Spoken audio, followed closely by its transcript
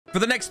For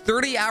the next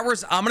 30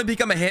 hours, I'm going to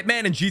become a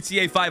hitman in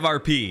GTA 5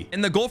 RP.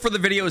 And the goal for the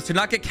video is to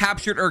not get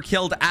captured or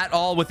killed at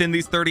all within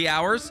these 30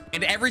 hours.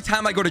 And every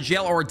time I go to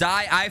jail or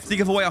die, I have to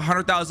give away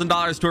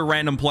 $100,000 to a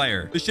random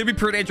player. This should be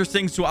pretty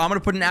interesting. So I'm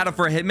going to put an ad up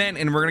for a hitman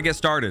and we're going to get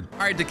started. All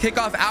right, to kick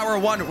off hour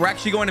one, we're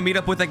actually going to meet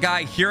up with a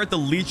guy here at the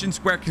Legion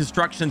Square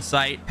construction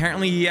site.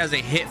 Apparently he has a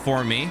hit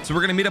for me. So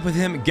we're going to meet up with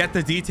him, get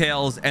the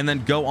details, and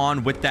then go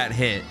on with that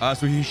hit.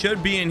 So he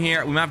should be in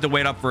here. We might have to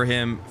wait up for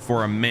him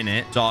for a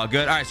minute. It's all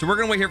good. All right, so we're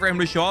going to wait here for him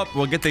to show up.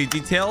 We'll get the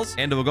details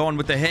and we'll go on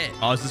with the hit.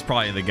 Oh, this is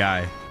probably the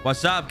guy.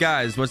 What's up,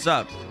 guys? What's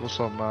up? What's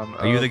up, man?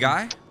 Are you the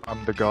guy?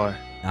 I'm the guy.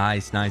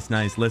 Nice, nice,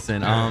 nice.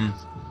 Listen,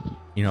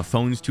 you know,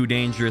 phone's too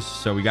dangerous,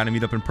 so we got to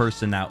meet up in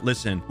person now.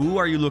 Listen, who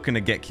are you looking to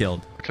get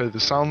killed? Okay,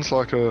 this sounds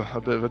like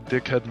a bit of a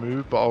dickhead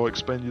move, but I'll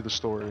explain you the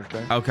story,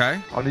 okay?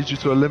 Okay. I need you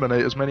to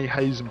eliminate as many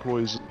Hayes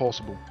employees as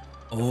possible.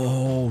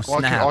 Oh,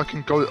 snap. I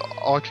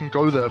can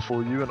go there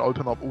for you and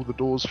open up all the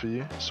doors for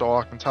you, so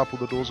I can tap all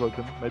the doors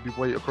open. Maybe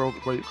wait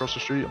across the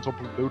street on top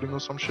of a building or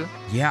some shit.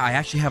 Yeah, I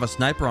actually have a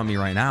sniper on me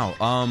right now.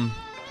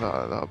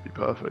 That would be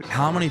perfect.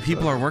 How many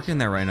people are working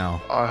there right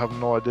now? I have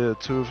no idea.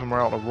 2 of them are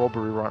out on a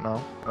robbery right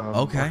now.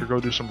 Okay. I could go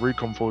do some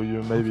recon for you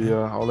and maybe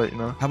I'll let you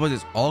know. How about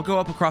this? I'll go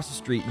up across the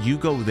street. You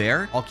go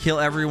there. I'll kill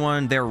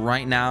everyone there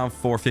right now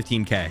for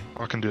 15K.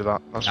 I can do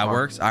that. That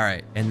works. All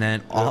right. And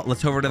then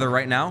let's over to the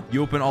right now.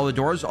 You open all the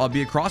doors. I'll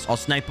be across. I'll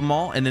snipe them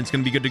all. And then it's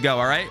going to be good to go.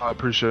 All right. I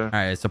appreciate it. All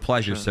right. It's a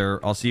pleasure, sir.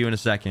 I'll see you in a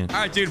second. All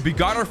right, dude. We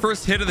got our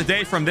first hit of the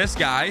day from this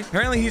guy.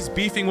 Apparently, he's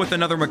beefing with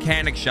another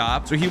mechanic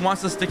shop. So he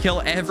wants us to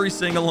kill every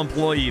single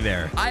employee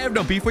there. I have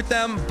no beef with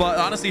them, but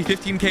honestly,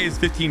 15K is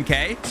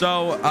 15K.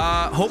 So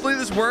hopefully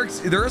this works.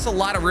 There is a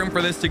lot of room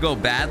for this to go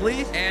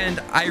badly. And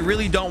I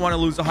really don't want to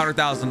lose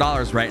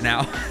 $100,000 right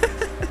now.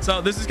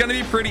 So this is going to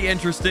be pretty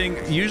interesting.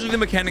 Usually the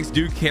mechanics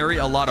do carry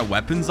a lot of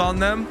weapons on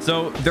them.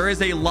 So there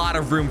is a lot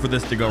of room for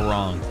this to go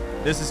wrong.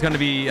 This is going to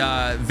be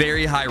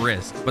very high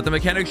risk, but the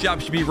mechanic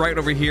shop should be right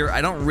over here.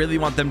 I don't really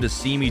want them to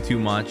see me too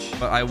much,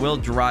 but I will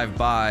drive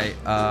by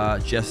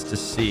just to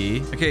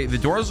see. Okay, the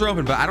doors are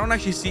open, but I don't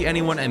actually see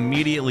anyone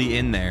immediately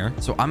in there.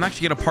 So I'm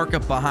actually going to park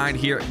up behind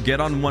here, get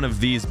on one of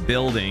these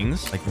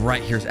buildings. Like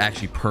right here's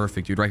actually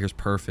perfect, dude. Right here's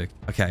perfect.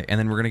 Okay, and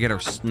then we're going to get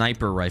our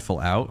sniper rifle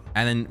out.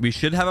 And then we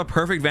should have a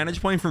perfect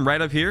vantage point from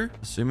right up here,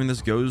 assuming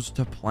this goes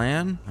to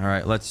plan. All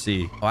right, let's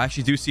see. Oh, I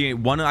actually do see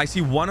one. I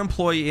see one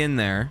employee in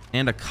there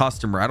and a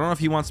customer. I don't know if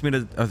he wants me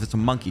to, if it's a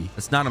monkey.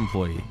 It's not an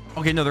employee.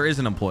 Okay, no, there is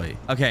an employee.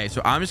 Okay,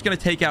 so I'm just gonna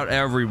take out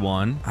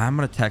everyone. I'm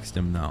gonna text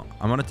him though.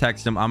 I'm gonna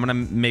text him. I'm gonna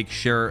make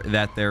sure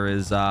that there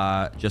is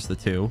just the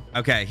 2.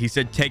 Okay, he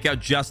said take out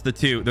just the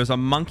 2. There's a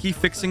monkey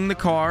fixing the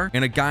car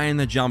and a guy in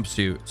the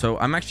jumpsuit. So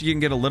I'm actually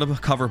gonna get a little bit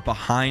of cover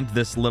behind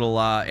this little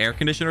air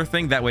conditioner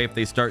thing. That way, if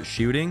they start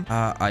shooting,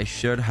 I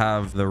should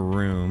have the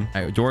room.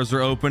 All right, doors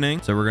are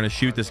opening, so we're gonna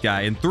shoot this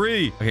guy in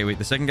 3. Okay, wait,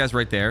 the second guy's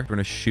right there. We're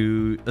gonna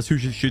shoot. Let's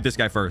shoot this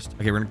guy first.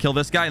 Okay, we're gonna kill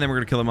this guy and then we're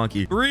gonna kill the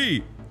monkey.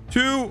 3,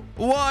 2,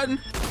 1.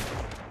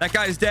 That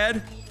guy's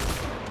dead.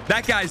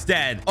 That guy's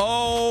dead.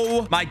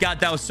 Oh my God,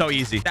 that was so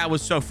easy. That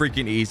was so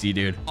freaking easy,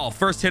 dude. Oh,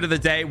 first hit of the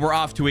day. We're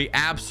off to a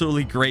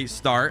absolutely great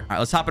start. All right,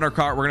 let's hop in our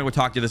car. We're gonna go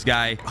talk to this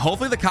guy.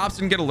 Hopefully the cops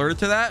didn't get alerted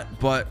to that,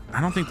 but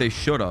I don't think they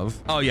should have.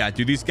 Oh yeah,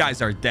 dude, these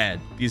guys are dead.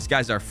 These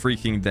guys are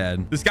freaking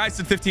dead. This guy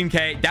said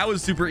 15K. That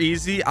was super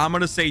easy. I'm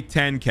gonna say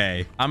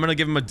 10K. I'm gonna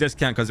give him a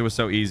discount because it was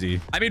so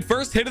easy. I mean,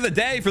 first hit of the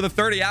day for the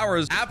 30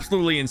 hours,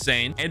 absolutely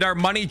insane. And our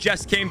money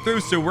just came through,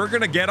 so we're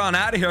gonna get on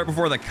out of here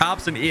before the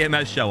cops and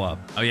EMS show up.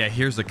 Oh yeah,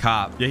 here's the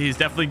cop. Yeah, he's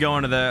definitely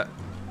going to the...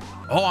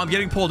 Oh, I'm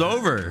getting pulled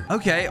over.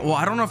 Okay, well,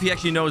 I don't know if he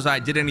actually knows I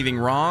did anything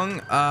wrong,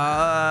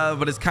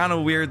 but it's kind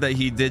of weird that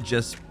he did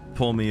just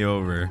pull me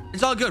over.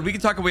 It's all good. We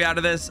can talk our way out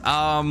of this.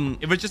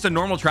 If it's just a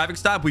normal traffic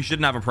stop, we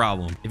shouldn't have a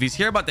problem. If he's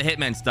here about the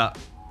Hitman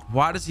stuff,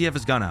 why does he have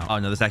his gun out? Oh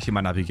no, this actually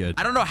might not be good.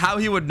 I don't know how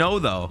he would know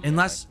though,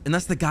 unless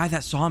the guy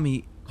that saw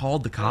me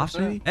called the cops.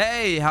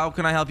 Hey, how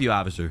can I help you,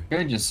 officer?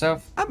 Good,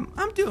 yourself?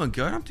 I'm doing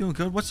good. I'm doing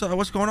good. What's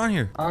going on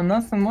here?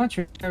 Nothing much.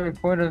 We got a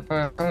report of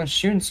someone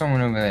shooting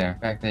someone over there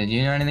back there. Do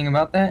you know anything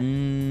about that?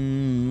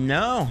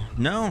 No.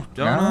 Don't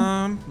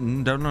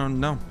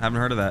know. Haven't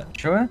heard of that.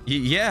 Sure?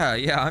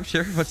 Yeah, I'm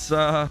sure.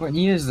 What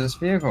year is this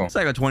vehicle? It's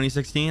like a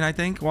 2016, I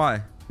think. Why?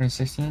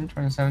 2016,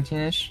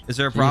 2017-ish? Is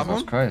there a problem?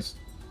 Jesus Christ.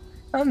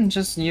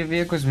 Just your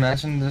vehicle's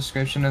matching the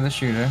description of the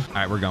shooter. All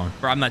right, we're going.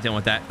 Bro, I'm not dealing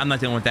with that.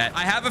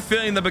 I have a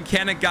feeling the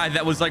mechanic guy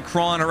that was like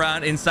crawling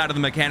around inside of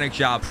the mechanic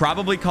shop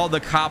probably called the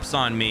cops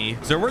on me.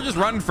 So we're just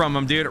running from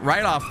him, dude,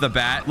 right off the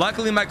bat.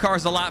 Luckily, my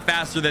car's a lot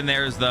faster than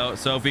theirs, though.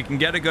 So if we can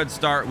get a good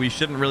start, we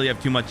shouldn't really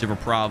have too much of a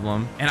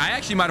problem. And I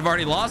actually might have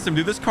already lost him,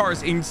 dude. This car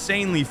is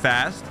insanely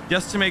fast.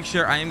 Just to make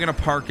sure, I am going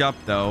to park up,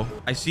 though.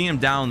 I see him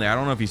down there. I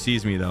don't know if he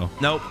sees me, though.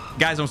 Nope.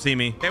 Guys don't see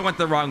me. They went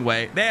the wrong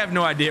way. They have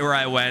no idea where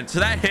I went. So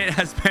that hit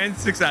has been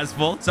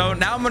Successful. So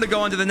now I'm gonna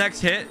go on to the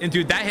next hit. And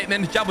dude, that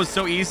hitman job was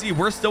so easy.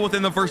 We're still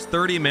within the first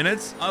 30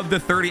 minutes of the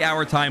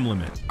 30-hour time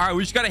limit. All right,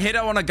 we just got to hit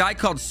out on a guy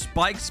called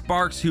Spike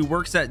Sparks who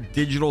works at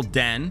Digital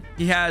Den.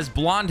 He has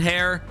blonde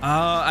hair.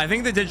 I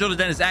think the Digital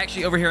Den is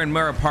actually over here in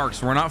Mirror Park,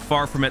 so we're not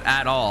far from it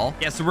at all.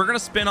 Yeah, so we're gonna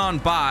spin on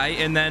by,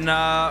 and then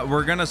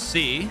we're gonna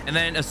see, and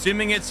then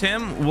assuming it's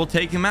him, we'll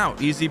take him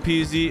out. Easy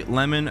peasy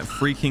lemon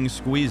freaking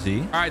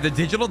squeezy. All right, the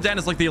Digital Den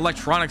is like the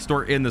electronics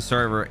store in the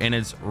server, and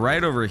it's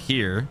right over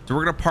here. So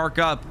we're gonna park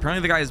up.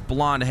 Apparently the guy has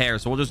blonde hair,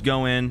 so we'll just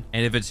go in,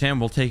 and if it's him,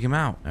 we'll take him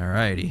out. All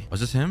righty. Was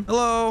this him?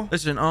 Hello.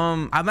 Listen,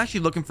 I'm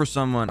actually looking for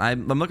someone.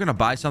 I'm looking to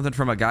buy something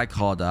from a guy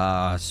called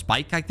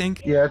Spike, I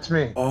think. Yeah, it's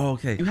me. Oh,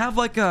 okay. You have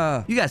like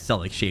you guys sell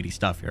like shady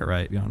stuff here,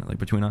 right? Be honest, like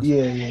between us.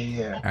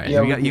 Yeah. All right,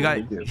 yeah, you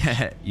got do.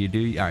 yeah, you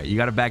do. All right, you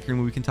got a back room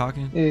where we can talk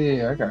in?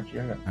 Yeah, I got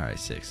you. All right,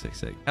 sick.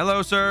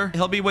 Hello, sir.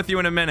 He'll be with you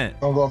in a minute.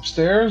 I'll go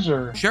upstairs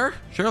or? Sure.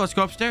 Let's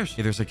go upstairs.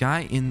 Yeah, there's a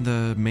guy in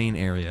the main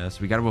area,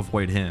 so we got to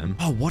avoid him.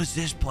 Oh, what is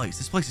this place?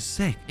 This place is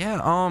sick. Yeah.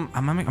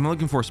 I'm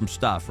looking for some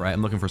stuff, right?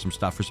 I'm looking for some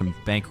stuff for some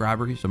bank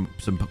robbery, some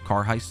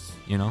car heists.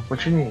 You know.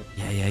 What you need?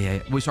 Yeah.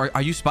 Wait, sorry.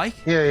 Are you Spike?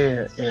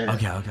 Yeah.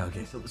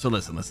 Okay. So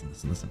listen.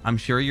 I'm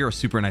sure you're a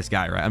super nice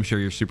guy, right? I'm sure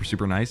you're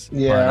super nice.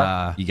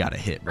 Yeah. But you got to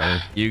hit,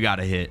 brother. You got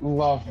to hit.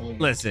 Lovely.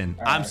 Listen,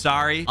 All I'm right.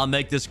 sorry. I'll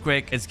make this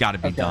quick. It's got to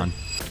be done.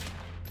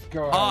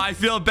 Go ahead. Oh, I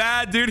feel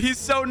bad, dude. He's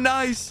so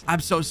nice. I'm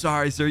so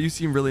sorry, sir. You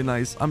seem really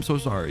nice. I'm so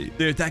sorry.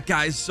 Dude, that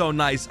guy is so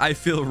nice. I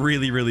feel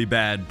really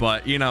bad.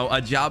 But, you know, a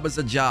job is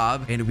a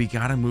job. And we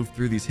got to move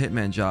through these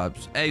hitman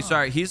jobs. Hey,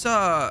 sorry. He's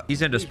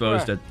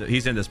indisposed at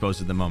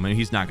the moment.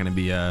 He's not going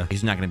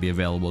to be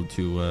available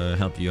to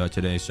help you out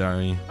today.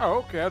 Sorry. Oh,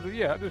 okay. I'll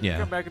just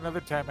come back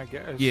another time, I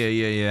guess.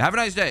 Yeah. Have a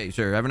nice day,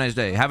 sir. Have a nice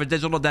day. Have a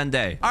Digital Den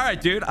day. All right,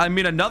 dude. I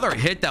mean, another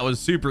hit that was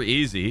super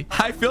easy.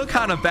 I feel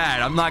kind of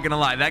bad. I'm not going to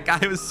lie. That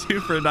guy was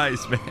super nice,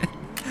 man.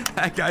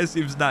 That guy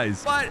seems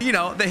nice. But, you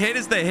know, the hit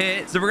is the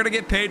hit. So we're going to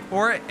get paid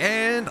for it.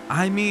 And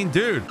I mean,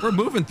 dude, we're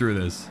moving through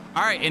this.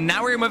 All right, and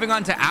now we're moving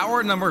on to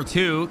hour number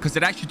 2 because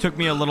it actually took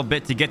me a little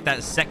bit to get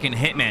that second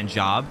hitman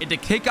job. And to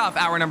kick off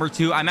hour number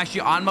 2, I'm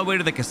actually on my way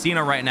to the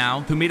casino right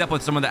now to meet up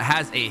with someone that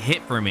has a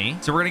hit for me.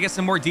 So we're gonna get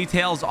some more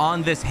details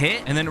on this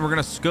hit, and then we're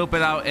gonna scope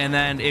it out, and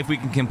then if we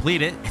can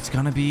complete it, it's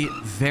gonna be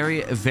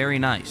very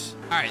nice.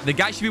 All right, the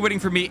guy should be waiting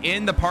for me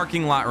in the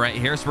parking lot right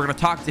here. So we're gonna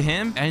talk to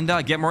him and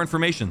get more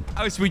information.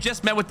 Oh, so we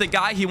just met with the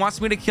guy. He wants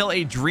me to kill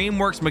a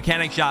DreamWorks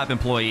mechanic shop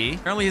employee.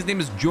 Apparently his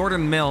name is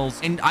Jordan Mills,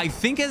 and I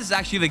think it's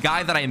actually the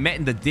guy that I met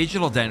in the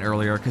Digital Den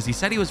earlier because he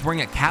said he was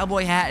wearing a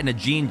cowboy hat and a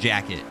jean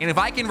jacket. And if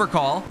I can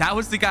recall, that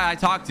was the guy I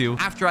talked to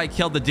after I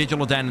killed the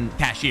Digital Den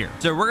cashier.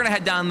 So we're gonna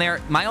head down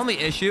there. My only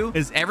issue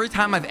is every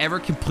time I've ever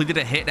completed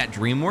a hit at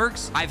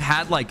DreamWorks, I've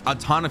had like a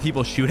ton of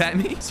people shoot at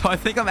me. So I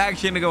think I'm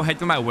actually gonna go head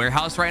to my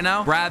warehouse right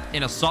now, grab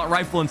an assault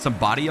rifle and some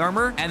body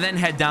armor, and then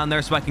head down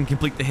there so I can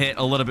complete the hit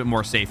a little bit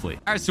more safely.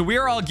 All right, so we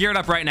are all geared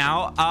up right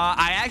now.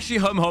 I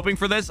actually am hoping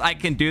for this. I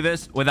can do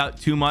this without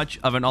too much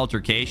of an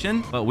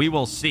altercation, but we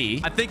will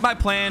see. I think my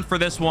plan for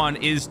this one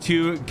is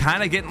to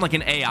kind of get like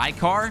an AI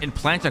car and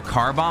plant a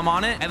car bomb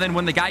on it. And then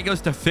when the guy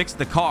goes to fix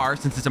the car,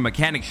 since it's a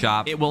mechanic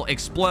shop, it will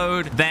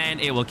explode. Then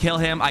it will kill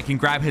him. I can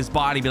grab his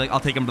body, be like, I'll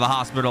take him to the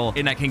hospital,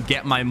 and I can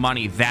get my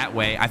money that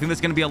way. I think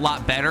that's going to be a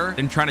lot better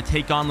than trying to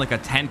take on like a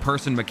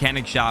 10-person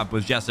mechanic shop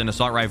with just an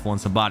assault rifle and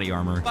some body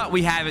armor. But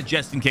we have it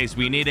just in case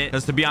we need it.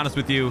 Because to be honest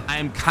with you, I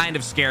am kind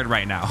of scared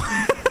right now.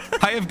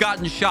 I have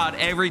gotten shot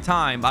every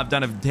time I've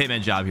done a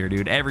hitman job here,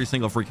 dude. Every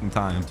single freaking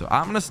time. So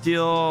I'm gonna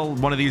steal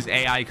one of these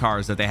AI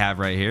cars that they have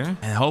right here.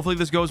 And hopefully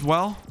this goes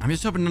well. I'm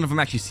just hoping none of them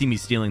actually see me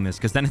stealing this,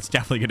 because then it's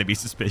definitely gonna be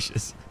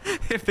suspicious.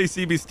 If they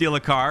see me steal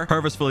a car,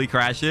 purposefully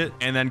crash it,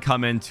 and then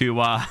come in to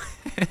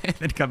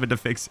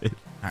fix it.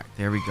 All right,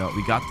 there we go.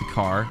 We got the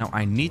car. Now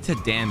I need to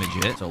damage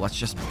it. So let's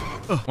just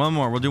one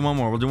more. We'll do one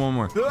more.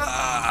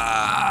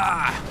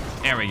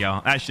 There we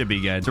go. That should be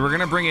good. So we're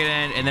gonna bring it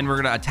in, and then we're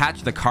gonna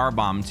attach the car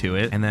bomb to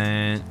it, and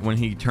then when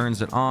he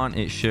turns it on,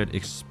 it should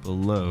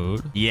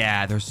explode.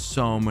 Yeah, there's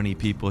so many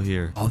people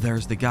here. Oh,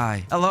 there's the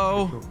guy.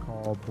 Hello.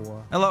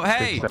 Hello.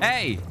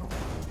 Hey.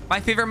 My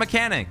favorite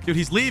mechanic. Dude,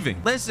 he's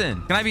leaving.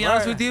 Listen, can I be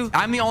honest with you?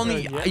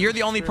 You're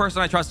the only person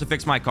I trust to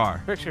fix my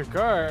car. Fix your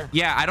car?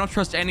 Yeah, I don't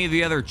trust any of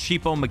the other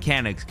cheapo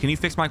mechanics. Can you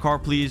fix my car,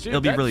 please? Dude,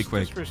 it'll be really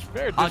quick.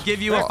 I'll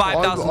give you a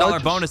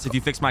 $5,000 bonus if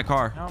you fix my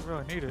car. I don't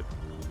really need it.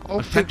 I'll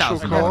fix your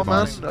car,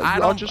 man.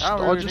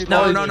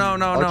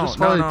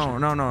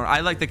 No.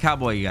 I like the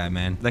cowboy guy,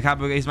 man. The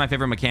cowboy, he's my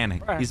favorite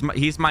mechanic.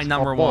 He's my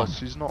number one.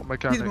 He's not a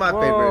mechanic. He's my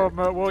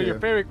favorite. Well, your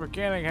favorite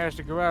mechanic has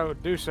to go out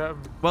and do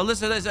something. Well,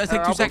 listen, it'll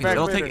take 2 seconds.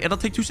 It'll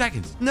take 2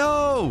 seconds.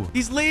 No,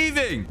 he's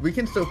leaving. We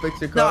can still fix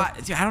your car.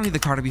 No, I don't need the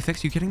car to be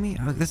fixed. Are you kidding me?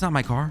 That's not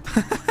my car.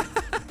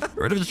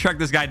 We're gonna just track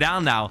this guy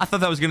down now. I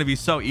thought that was gonna be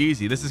so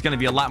easy. This is gonna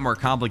be a lot more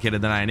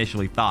complicated than I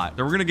initially thought.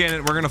 So we're gonna get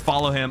it. We're gonna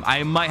follow him.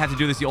 I might have to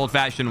do this the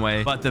old-fashioned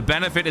way, but the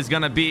benefit is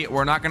gonna be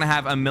we're not gonna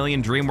have a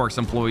million DreamWorks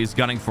employees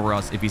gunning for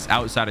us if he's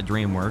outside of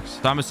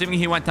DreamWorks. So I'm assuming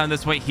he went down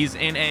this way. He's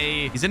in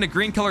a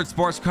green-colored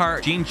sports car,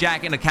 jean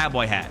jacket, and a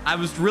cowboy hat. I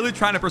was really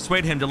trying to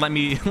persuade him to let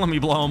me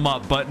blow him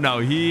up, but no,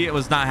 he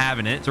was not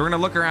having it. So we're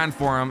gonna look around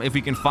for him. If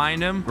we can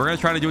find him, we're gonna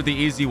try to do it the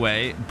easy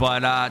way.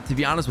 But to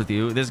be honest with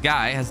you, this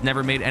guy has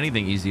never made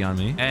anything easy on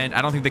me, and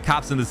I don't think the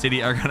cops in the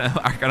city are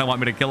gonna want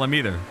me to kill him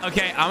either.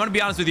 Okay, I'm gonna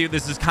be honest with you.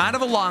 This is kind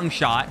of a long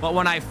shot, but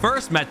when I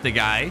first met the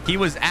guy, he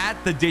was at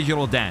the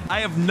Digital Den.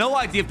 I have no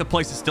idea if the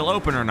place is still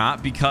open or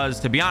not because,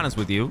 to be honest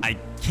with you, I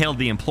killed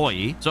the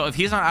employee. So if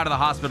he's not out of the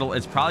hospital,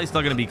 it's probably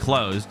still going to be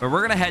closed. But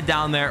we're going to head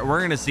down there. We're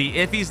going to see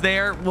if he's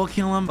there. We'll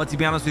kill him. But to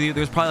be honest with you,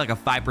 there's probably like a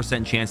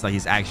 5% chance that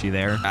he's actually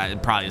there.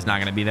 It probably is not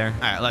going to be there.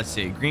 All right, let's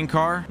see. Green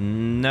car?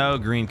 No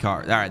green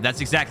car. All right, that's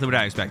exactly what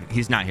I expected.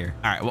 He's not here.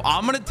 All right, well,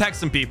 I'm going to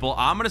text some people.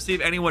 I'm going to see if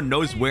anyone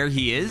knows where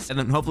he is. And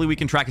then hopefully we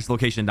can track his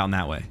location down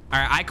that way. All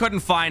right, I couldn't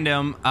find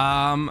him.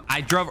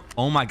 I drove.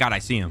 Oh my God, I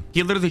see him.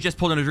 He literally just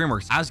pulled into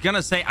DreamWorks. I was going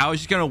to say I was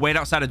just going to wait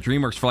outside of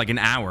DreamWorks for like an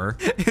hour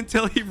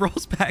until he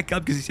rolls back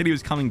up because he said he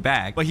was coming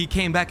back. But he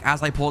came back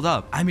as I pulled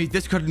up. I mean,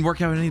 this couldn't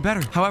work out any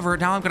better. However,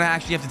 now I'm going to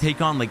actually have to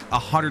take on like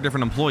 100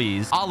 different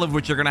employees, all of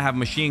which are going to have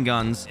machine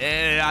guns.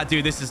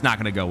 Dude, this is not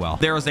going to go well.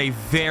 There is a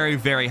very,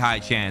 very high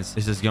chance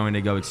this is going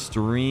to go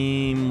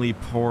extremely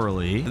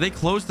poorly. Did they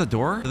close the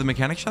door to the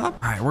mechanic shop?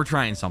 All right, we're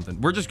trying something.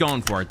 We're just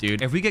going for it,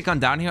 dude. If we get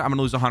gunned down here, I'm going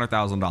to lose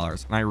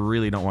 $100,000. And I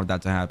really don't want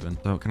that to happen.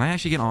 So can I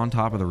actually get on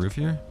top of the roof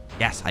here?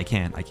 Yes, I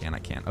can.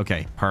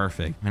 Okay,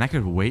 perfect. I mean, I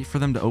could wait for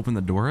them to open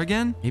the door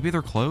again. Maybe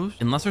they're closed.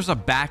 Unless there's a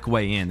back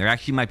way in. There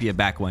actually might be a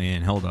back way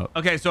in. Hold up.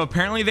 Okay, so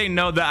apparently they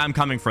know that I'm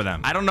coming for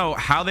them. I don't know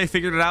how they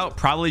figured it out.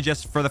 Probably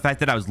just for the fact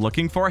that I was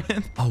looking for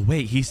him. Oh,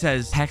 wait. He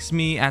says, text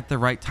me at the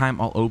right time.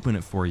 I'll open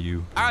it for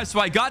you. All right, so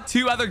I got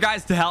 2 other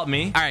guys to help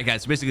me. All right,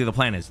 guys. So basically the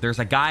plan is there's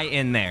a guy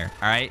in there.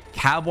 All right.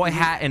 Cowboy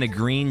hat and a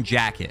green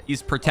jacket.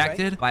 He's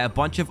protected by a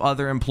bunch of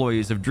other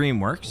employees of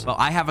DreamWorks. But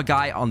I have a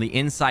guy on the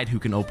inside who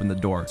can open the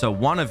door. So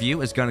one of you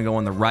is going to go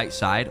on the right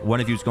side. One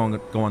of you is going to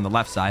go on the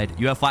left side.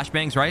 You have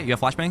flashbangs, right? You have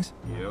flashbangs?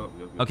 Yep.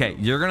 Okay,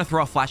 you're going to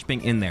throw a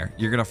flashbang in there.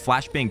 You're going to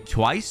flashbang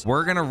twice.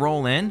 We're going to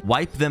roll in,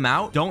 wipe them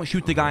out. Don't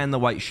shoot the guy in the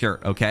white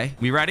shirt, okay?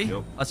 We ready?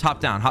 Yep. Let's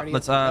hop down.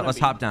 Let's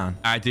hop down.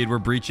 All right, dude, we're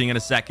breaching in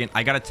a second.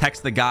 I got to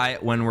text the guy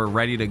when we're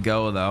ready to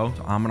go, though.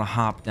 So I'm going to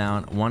hop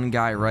down. One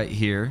guy right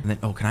here. And then,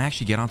 oh, can I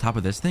actually get on top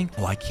of this thing?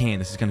 Oh, I can.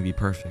 This is going to be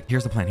perfect.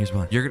 Here's the plan.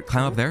 You're going to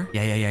climb up there?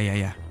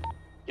 Yeah.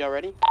 Y'all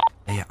ready?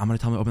 Yeah. I'm going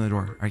to tell him to open the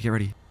door. All right, get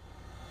ready.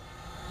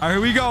 All right,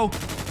 here we go.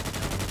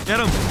 Get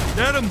him.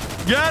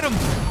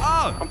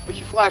 Ah!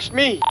 He flashed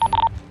me.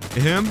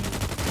 Him?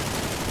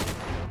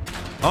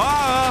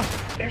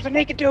 Ah! There's a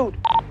naked dude.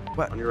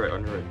 What? On your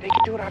right. Naked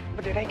dude,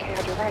 but the naked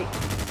on your right.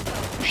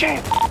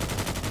 Shit.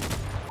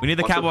 We need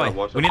the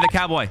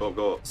cowboy.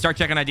 Go. Start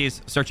checking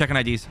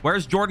IDs.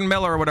 Where's Jordan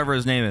Miller or whatever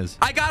his name is?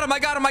 I got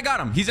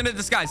him. He's in a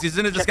disguise.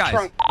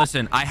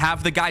 Listen, I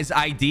have the guy's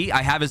ID.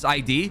 I have his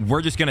ID.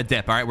 We're just going to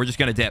dip. All right. We're just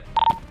going to dip.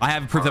 I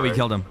have proof that we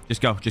killed him.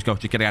 Just go. Just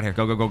get out of here.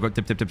 Go.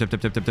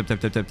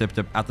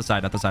 Tip. Out the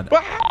side.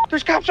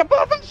 There's cops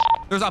above us.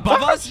 There's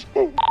above us?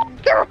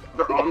 They're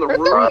on the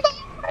roof.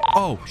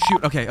 Oh,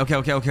 shoot. Okay.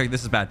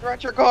 This is bad. They're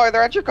at your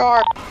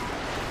car.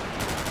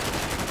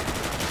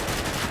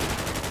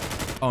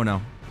 Oh,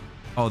 no.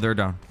 Oh, they're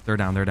down. They're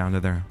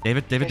there.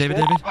 David.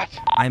 What?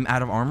 I'm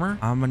out of armor.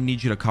 I'm gonna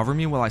need you to cover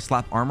me while I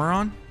slap armor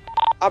on.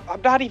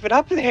 I'm not even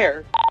up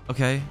there.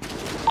 Okay.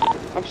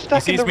 I'm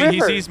stuck in the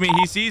river.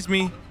 He sees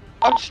me.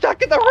 I'm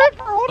stuck in the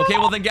river. Hold on. Okay,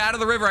 well then get out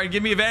of the river. And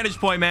give me a vantage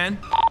point, man.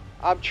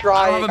 I'm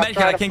trying. I don't have a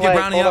medkit. I can't get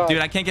Brownie up,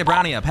 dude. I can't get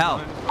Brownie up. Help.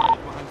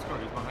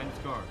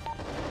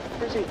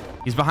 Where's he?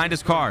 He's behind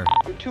his car.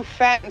 I'm too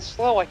fat and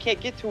slow. I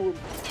can't get to him.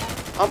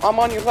 I'm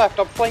on your left.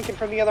 I'm flanking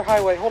from the other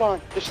highway. Hold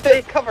on. Just stay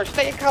in cover.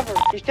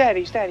 He's dead.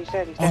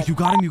 Oh, you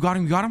got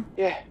him?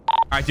 Yeah.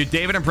 All right, dude,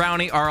 David and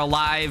Brownie are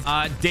alive.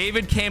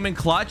 David came in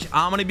clutch.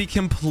 I'm going to be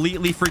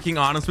completely freaking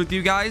honest with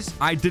you guys.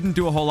 I didn't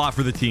do a whole lot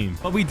for the team,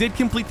 but we did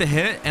complete the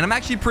hit, and I'm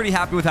actually pretty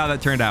happy with how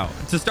that turned out.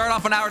 To start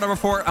off on hour number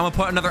 4, I'm going to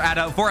put another ad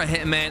out for a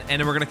Hitman, and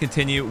then we're going to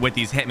continue with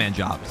these Hitman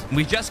jobs.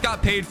 We just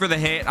got paid for the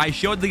hit. I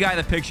showed the guy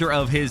the picture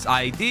of his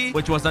ID,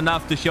 which was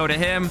enough to show to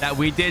him that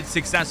we did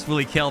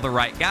successfully kill the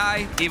right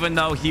guy, even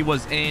though he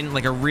was in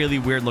like a really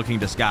weird looking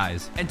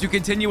disguise. And to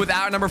continue with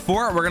hour number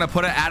 4, we're going to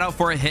put an ad out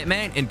for a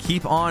Hitman and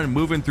keep on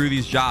moving through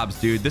these jobs,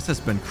 dude. This has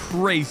been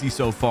crazy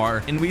so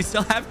far, and we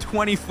still have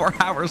 24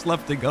 hours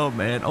left to go,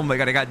 man. Oh my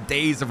God, I got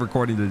days of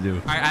recording to do.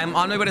 All right, I'm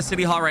on my way to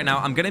City Hall right now.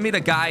 I'm gonna meet a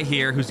guy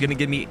here who's gonna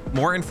give me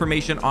more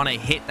information on a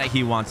hit that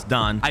he wants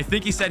done. I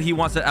think he said he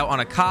wants it out on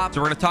a cop, so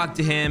we're gonna talk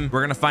to him.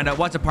 We're gonna find out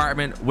what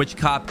department, which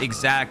cop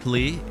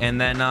exactly, and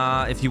then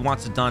if he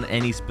wants it done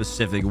any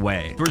specific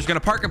way. So we're just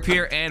gonna park up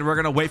here, and we're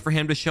gonna wait for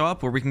him to show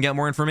up where we can get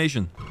more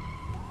information.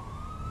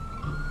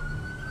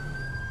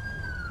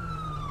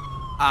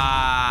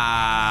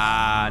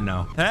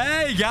 No.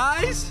 Hey,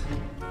 guys.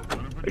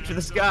 Reach for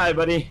the sky,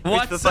 buddy. Reach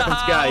What's for the fucking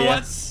sky,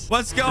 yeah.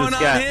 What's going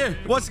on here?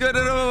 What's good?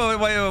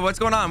 Wait, what's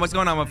going on? What's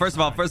going on? Well, first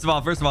of all,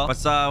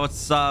 what's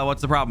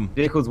the problem?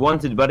 Vehicle's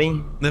wanted,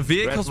 buddy. The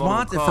vehicle's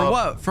wanted for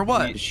what? For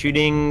what?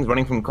 Shootings,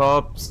 running from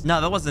cops. No,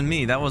 that wasn't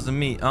me. That wasn't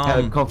me.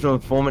 Have a confidential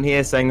informant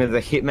here saying there's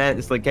a hitman at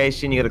this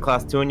location. You got a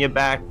class 2 on your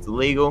back. It's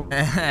illegal.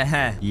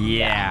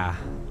 Yeah.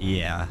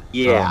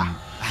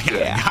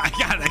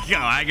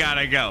 I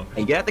gotta go.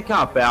 Hey, get the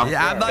cop out.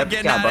 Yeah, I'm not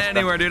getting out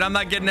anywhere, dude. I'm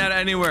not getting out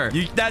anywhere.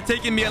 You're not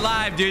taking me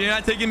alive, dude. You're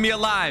not taking me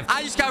alive.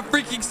 I just got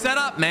freaking set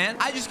up, man.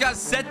 I just got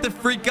set the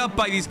freak up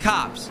by these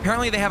cops.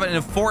 Apparently, they have an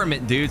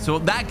informant, dude. So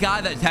that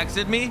guy that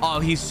texted me, oh,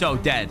 he's so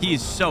dead. He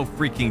is so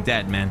freaking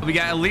dead, man. We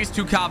got at least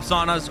 2 cops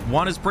on us.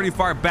 One is pretty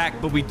far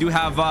back, but we do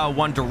have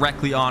one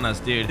directly on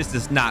us, dude. This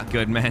is not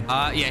good, man.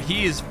 Yeah,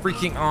 he is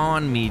freaking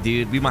on me,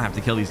 dude. We might have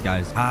to kill these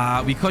guys.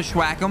 We could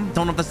schwack them.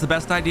 Don't know if that's the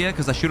best idea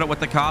because I shoot up with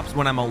the cops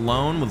when I'm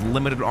alone with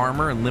limited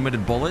armor and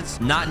limited bullets.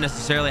 Not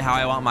necessarily how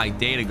I want my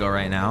day to go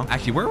right now.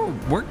 Actually,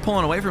 we're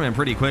pulling away from him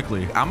pretty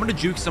quickly. I'm gonna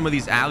juke some of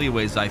these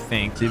alleyways, I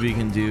think. See if we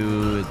can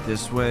do it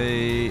this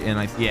way.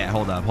 And yeah,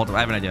 hold up. I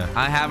have an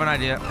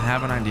idea.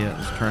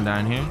 Let's turn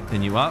down here.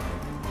 Continue up.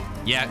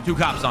 Yeah, 2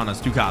 cops on us.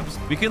 2 cops.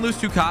 We can lose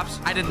 2 cops.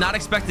 I did not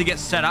expect to get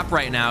set up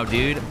right now,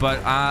 dude. But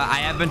I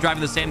have been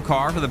driving the same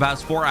car for the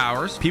past 4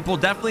 hours. People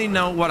definitely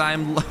know what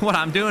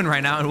I'm doing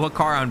right now and what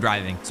car I'm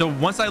driving. So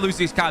once I lose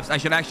these cops, I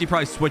should actually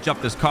probably switch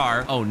up this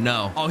car. Oh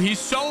no. Oh, he's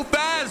so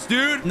fast,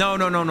 dude. No.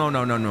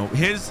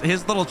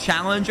 His little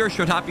Challenger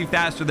should not be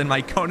faster than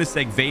my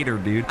Koenigsegg Vader,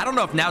 dude. I don't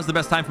know if now's the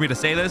best time for me to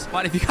say this,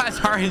 but if you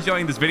guys are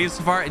enjoying this video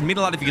so far, it'd mean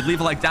a lot if you could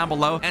leave a like down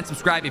below and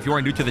subscribe if you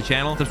are new to the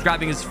channel.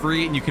 Subscribing is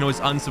free and you can always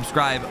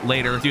unsubscribe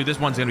later. Dude, this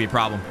one's gonna be a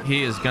problem.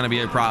 He is gonna be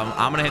a problem.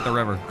 I'm gonna hit the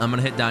river. I'm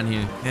gonna hit down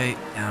here. Okay,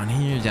 down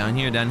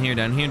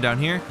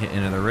here. Hit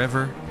into the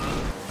river.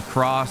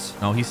 Across.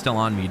 No, he's still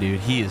on me, dude.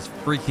 He is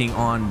freaking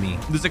on me.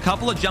 There's a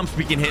couple of jumps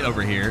we can hit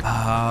over here.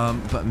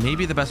 But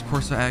maybe the best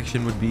course of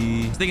action would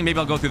be... I was thinking maybe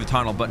I'll go through the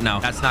tunnel, but no,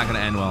 that's not gonna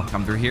end well.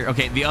 Come through here.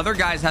 Okay, the other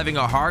guy's having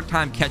a hard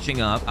time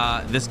catching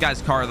up. This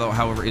guy's car, though,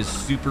 however, is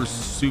super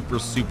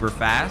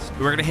fast.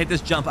 We're gonna hit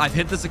this jump. I've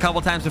hit this a couple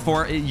times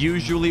before. It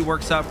usually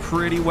works out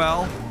pretty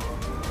well.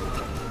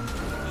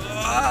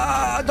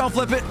 Don't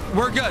flip it.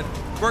 We're good.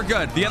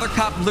 The other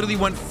cop literally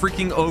went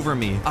freaking over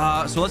me.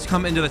 So let's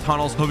come into the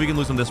tunnels. Hope we can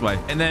lose him this way.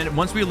 And then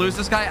once we lose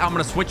this guy, I'm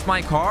going to switch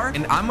my car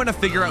and I'm going to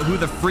figure out who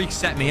the freak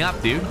set me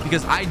up, dude,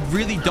 because I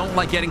really don't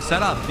like getting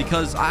set up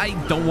because I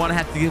don't want to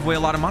have to give away a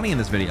lot of money in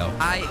this video.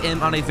 I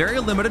am on a very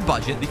limited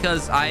budget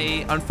because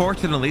I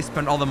unfortunately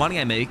spend all the money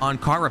I make on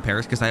car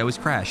repairs because I always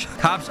crash.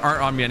 Cops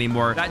aren't on me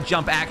anymore. That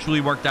jump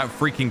actually worked out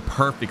freaking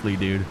perfectly,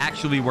 dude.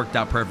 Actually worked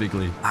out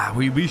perfectly.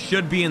 We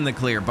should be in the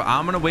clear, but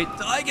I'm going to wait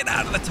till I get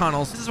out of the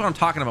tunnels. This is what I'm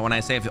talking about when I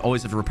say I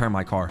always have to repair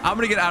my car. I'm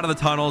gonna get out of the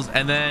tunnels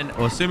and then,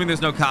 well, assuming there's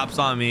no cops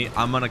on me,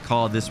 I'm gonna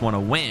call this one a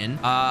win.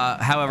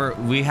 However,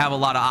 we have a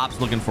lot of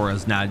ops looking for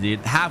us now, dude.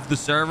 Half the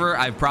server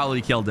I've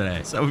probably killed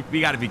today, so we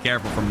got to be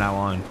careful from now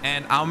on.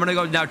 And I'm gonna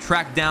go now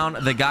track down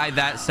the guy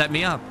that set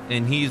me up,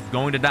 and he's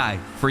going to die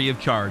free of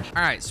charge.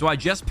 All right, so I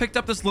just picked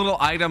up this little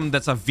item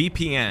that's a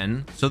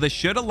VPN, so this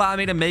should allow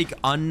me to make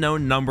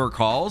unknown number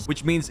calls,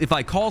 which means if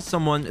I call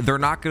someone, they're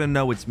not gonna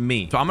know it's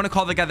me. So I'm gonna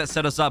call the guy that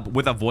set us up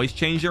with a voice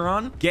changer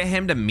on, get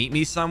him to meet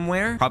me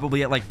somewhere,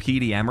 probably at like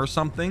PDM or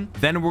something.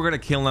 Then we're gonna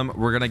kill him.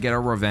 We're gonna get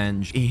our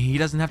revenge. He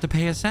doesn't have to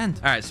pay a cent.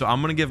 All right, so I'm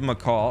gonna give him a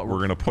call.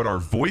 We're gonna put our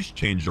voice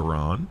changer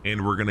on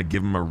and we're gonna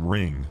give him a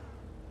ring.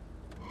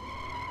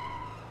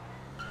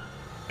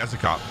 That's a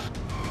cop.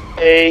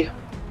 Hey.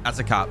 That's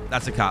a cop.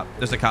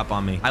 There's a cop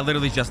on me. I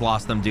literally just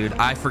lost them, dude.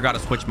 I forgot to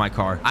switch my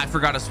car. I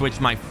forgot to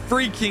switch my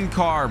freaking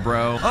car,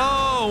 bro.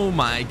 Oh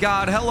my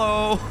God.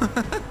 Hello.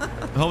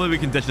 Hopefully we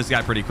can ditch this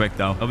guy pretty quick,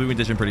 though. Hopefully we can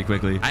ditch him pretty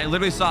quickly. I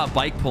literally saw a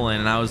bike pull in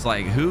and I was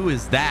like, who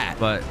is that?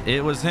 But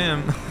it was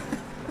him.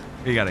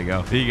 We gotta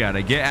go. We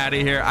gotta get out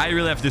of here. I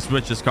really have to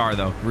switch this car,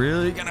 though.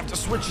 Really gonna have to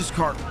switch this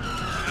car.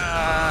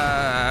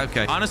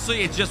 Okay.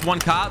 Honestly, it's just one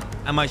cop.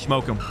 I might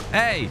smoke him.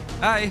 Hey.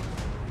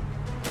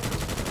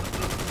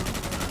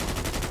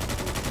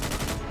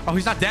 Oh,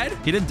 he's not dead?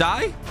 He didn't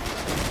die?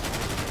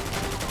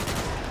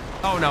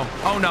 Oh,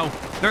 no.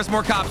 There's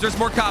more cops.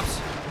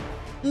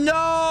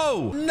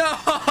 No,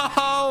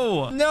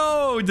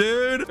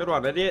 dude. Good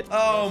one, idiot.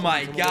 Oh,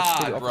 my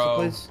God,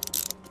 bro.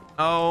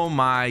 Oh,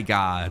 my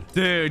God.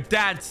 Dude,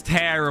 that's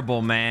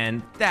terrible,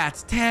 man.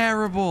 That's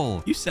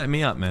terrible. You set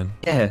me up, man.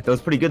 Yeah, that was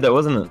pretty good, though,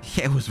 wasn't it?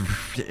 Yeah, it was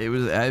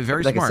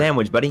very like smart. A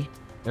sandwich, buddy.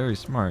 Very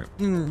smart.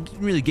 Didn't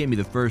really get me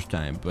the first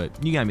time, but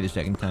you got me the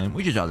second time,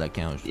 which is all that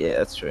counts. Yeah,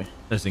 that's true.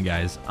 Listen,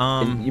 guys.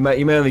 You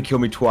may only kill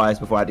me twice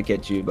before I had to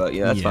get you, but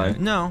yeah, that's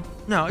fine. No,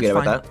 it's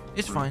fine.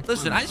 It's fine.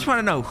 Listen, I just want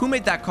to know who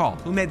made that call.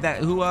 Who made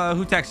that? Who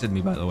texted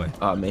me, by the way?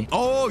 Me.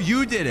 Oh,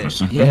 you did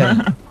it.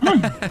 Yeah.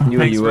 Knew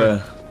where you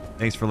were.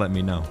 Thanks for letting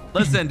me know.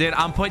 Listen, dude,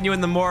 I'm putting you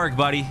in the morgue,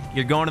 buddy.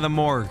 You're going to the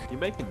morgue. You're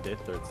making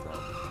death threats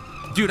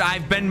now. Dude,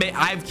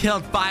 I've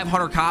killed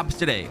 500 cops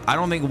today. I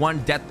don't think one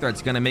death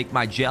threat's gonna make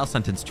my jail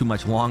sentence too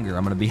much longer.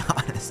 I'm gonna be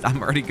honest.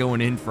 I'm already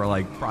going in for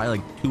like probably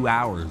like 2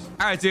 hours.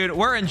 All right, dude,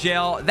 we're in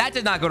jail. That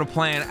did not go to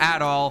plan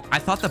at all. I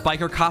thought the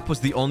biker cop was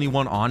the only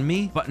one on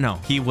me, but no,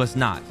 he was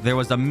not. There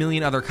was a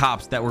million other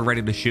cops that were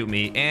ready to shoot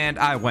me, and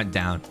I went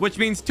down, which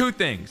means two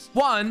things.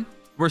 One,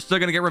 we're still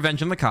gonna get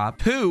revenge on the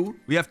cop. Two,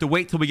 we have to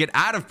wait till we get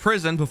out of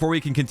prison before we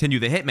can continue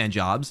the hitman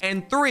jobs.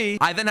 And three,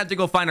 I then have to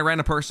go find a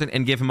random person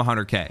and give him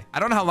 100K. I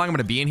don't know how long I'm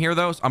gonna be in here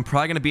though. So I'm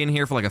probably gonna be in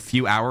here for like a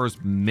few hours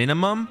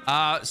minimum.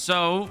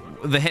 So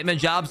the hitman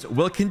jobs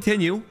will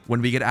continue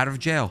when we get out of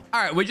jail.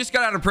 All right, we just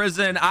got out of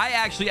prison. I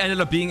actually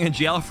ended up being in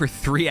jail for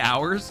 3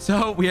 hours.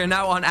 So we are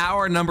now on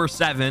hour number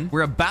 7.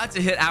 We're about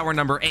to hit hour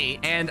number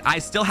 8, and I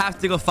still have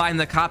to go find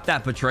the cop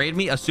that betrayed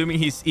me, assuming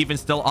he's even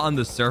still on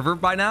the server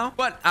by now.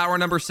 But hour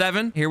number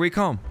 7, here we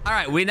come. All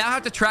right, we now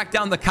have to track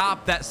down the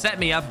cop that set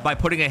me up by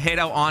putting a hit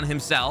out on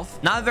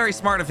himself. Not very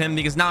smart of him,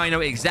 because now I know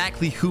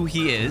exactly who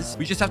he is.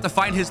 We just have to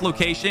find his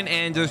location,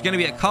 and there's going to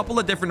be a couple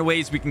of different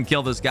ways we can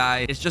kill this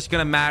guy. It's just going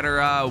to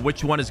matter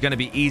which one is going to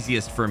be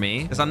easiest for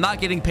me, because I'm not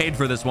getting paid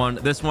for this one.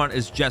 This one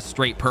is just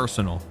straight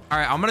personal. All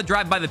right, I'm going to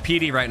drive by the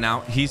PD right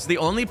now. He's the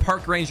only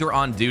park ranger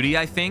on duty,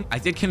 I think. I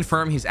did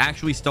confirm he's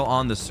actually still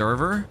on the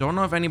server. Don't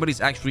know if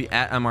anybody's actually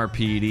at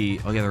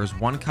MRPD. Oh yeah, there's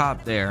one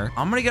cop there.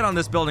 I'm going to get on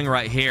this building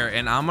right here,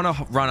 and I'm gonna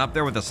run up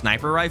there with a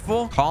sniper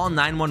rifle, call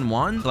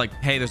 911, like,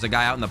 hey, there's a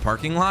guy out in the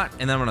parking lot,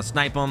 and then I'm gonna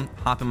snipe him,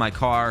 hop in my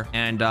car,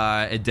 and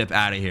dip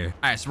out of here.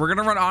 All right, so we're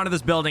gonna run onto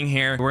this building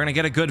here. We're gonna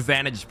get a good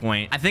vantage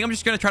point. I think I'm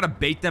just gonna try to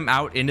bait them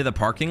out into the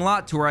parking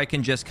lot to where I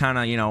can just kind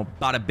of, you know,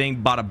 bada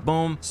bing, bada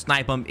boom,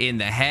 snipe them in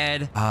the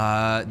head.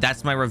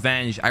 That's my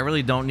revenge. I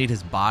really don't need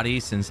his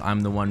body since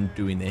I'm the one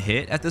doing the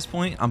hit at this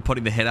point. I'm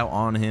putting the hit out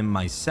on him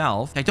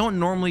myself. I don't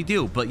normally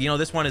do, but you know,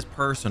 this one is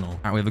personal. All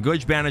right, we have a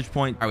good vantage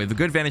point. All right, we have a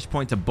good vantage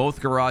point to both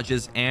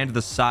garages and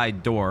the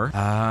side door.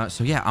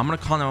 So yeah, I'm gonna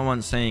call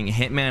 911 saying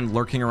hitman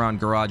lurking around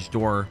garage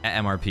door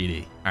at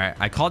MRPD. All right,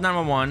 I called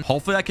 911.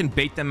 Hopefully I can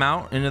bait them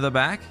out into the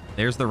back.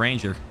 There's the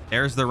ranger.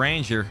 There's the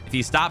ranger. If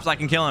he stops, I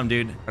can kill him,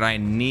 dude. But I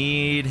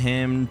need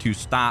him to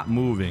stop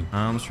moving.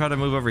 Let's try to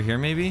move over here,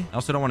 maybe. I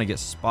also don't want to get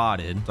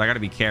spotted, so I got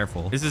to be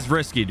careful. This is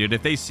risky, dude.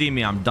 If they see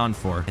me, I'm done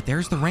for.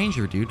 There's the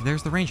ranger, dude.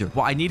 There's the ranger.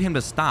 Well, I need him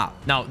to stop.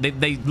 Now, they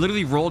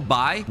literally rolled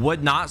by,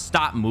 would not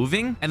stop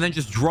moving, and then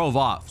just drove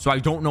off. So I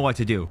don't know what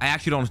to do. I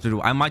actually don't know what to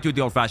do. I might do it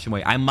the old-fashioned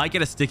way. I might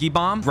get a sticky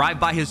bomb, drive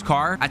by his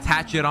car,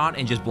 attach it on,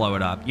 and just blow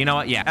it up. You know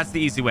what? Yeah, that's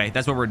the easy way.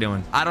 That's what we're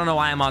doing. I don't know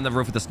why I'm on the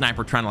roof with a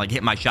sniper trying to like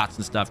hit my shots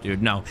and stuff,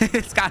 dude. No,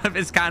 it's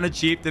kind of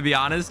cheap, to be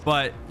honest,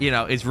 but you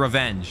know, it's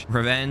revenge.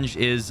 Revenge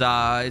is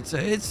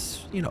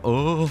it's you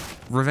know,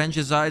 revenge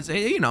is it's,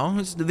 you know,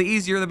 it's the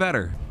easier the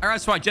better. All right,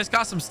 so I just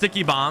got some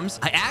sticky bombs.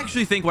 I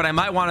actually think what I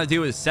might want to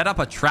do is set up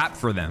a trap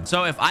for them.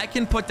 So if I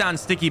can put down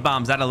sticky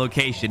bombs at a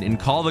location and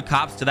call the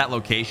cops to that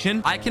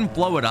location, I can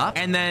blow it up,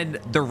 and then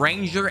the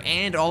ranger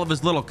and all of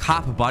his little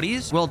cop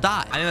buddies will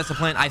die. I think that's the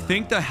plan. I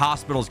think the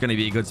hospital is going to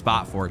be a good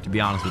spot for it, to be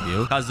honest with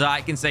you, because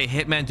I can say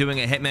hitman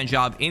doing a hitman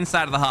job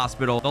inside of the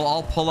hospital. They'll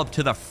all pull up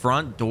to the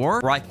front door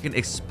where I can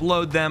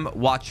explode them,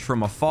 watch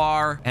from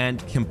afar,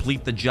 and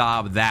complete the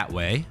job that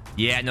way.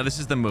 Yeah, no, this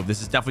is the move.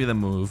 This is definitely the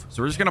move.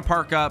 So we're just gonna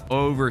park up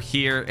over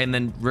here, and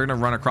then we're gonna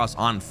run across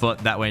on foot.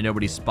 That way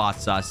nobody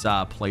spots us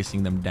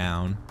placing them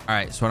down. All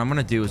right, so what I'm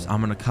gonna do is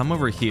I'm gonna come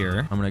over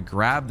here. I'm gonna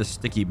grab the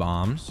sticky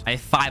bombs. I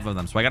have 5 of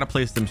them, so I gotta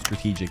place them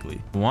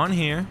strategically. One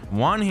here,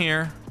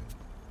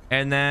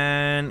 and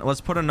then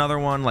let's put another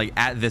one like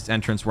at this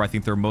entrance where I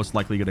think they're most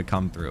likely going to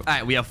come through. All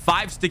right, we have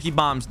 5 sticky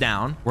bombs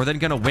down. We're then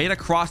going to wait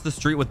across the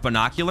street with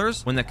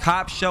binoculars. When the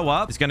cops show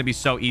up, it's going to be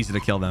so easy to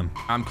kill them.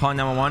 I'm calling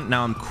 911.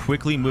 Now I'm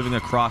quickly moving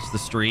across the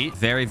street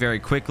very, very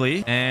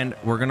quickly. And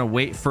we're going to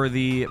wait for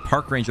the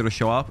park ranger to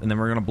show up, and then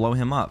we're going to blow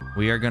him up.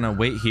 We are going to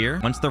wait here.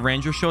 Once the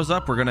ranger shows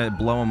up, we're going to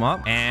blow him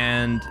up,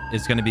 and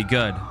it's going to be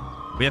good.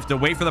 We have to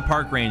wait for the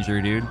park ranger,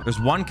 dude. There's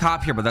one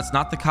cop here, but that's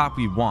not the cop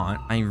we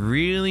want. I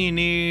really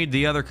need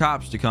the other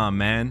cops to come,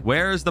 man.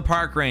 Where's the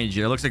park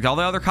ranger? It looks like all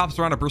the other cops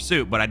are on a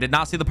pursuit, but I did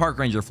not see the park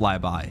ranger fly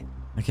by.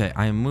 Okay,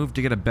 I moved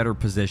to get a better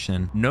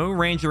position. No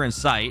ranger in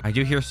sight. I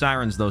do hear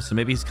sirens though, so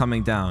maybe he's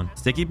coming down.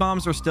 Sticky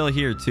bombs are still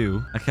here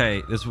too.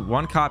 Okay, this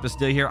one cop is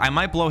still here. I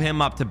might blow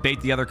him up to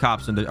bait the other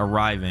cops into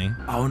arriving.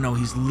 Oh no,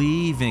 he's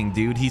leaving,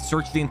 dude. He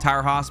searched the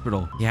entire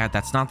hospital. Yeah,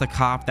 that's not the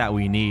cop that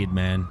we need,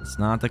 man. It's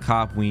not the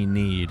cop we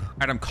need. All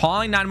right, I'm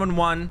calling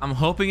 911. I'm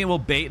hoping it will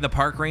bait the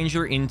park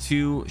ranger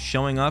into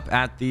showing up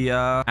at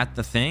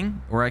the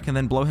thing where I can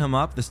then blow him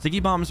up. The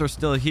sticky bombs are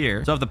still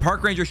here. So if the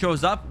park ranger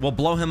shows up, we'll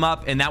blow him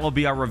up, and that will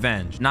be our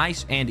revenge.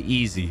 Nice and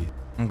easy.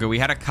 Okay, we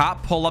had a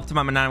cop pull up to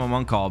my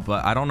 911 call,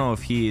 but I don't know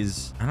if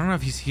he's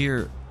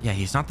here. Yeah,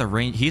 he's not the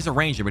ranger. He's a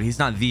ranger, but he's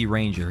not the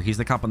ranger. He's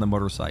the cop on the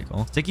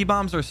motorcycle. Sticky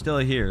bombs are still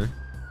here.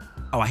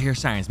 Oh, I hear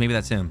sirens. Maybe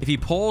that's him. If he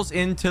pulls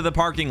into the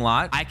parking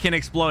lot, I can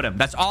explode him.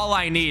 That's all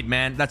I need,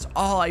 man. That's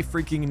all I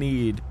freaking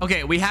need.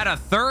 Okay, we had a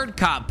third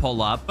cop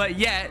pull up, but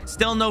yet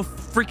still no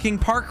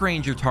freaking park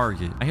ranger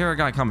target. I hear a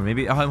guy coming.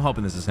 Maybe I'm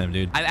hoping this is him,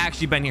 dude. I've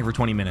actually been here for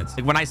 20 minutes.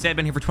 Like when I say I've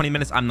been here for 20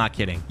 minutes, I'm not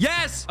kidding.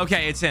 Yes.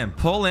 Okay, it's him.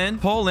 Pull in.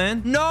 Pull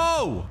in.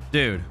 No,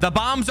 dude. The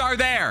bombs are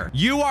there.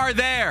 You are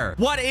there.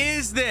 What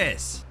is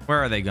this? Where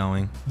are they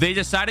going? They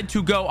decided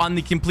to go on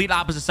the complete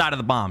opposite side of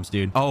the bombs,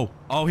 dude. Oh,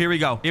 here we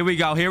go. Here we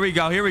go. Here we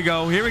go. Here we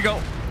go. Here we go.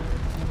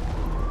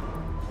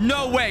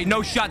 No way.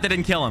 No shot that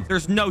didn't kill him.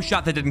 There's no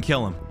shot that didn't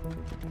kill him.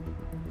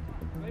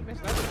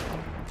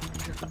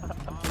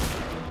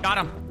 Got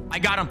him. I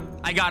got him.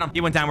 I got him.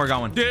 He went down. We're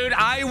going. Dude,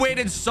 I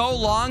waited so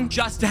long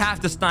just to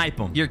have to snipe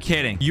him. You're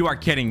kidding. You are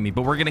kidding me.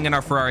 But we're getting in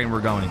our Ferrari and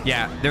we're going.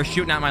 Yeah, they're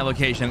shooting at my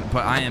location,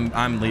 but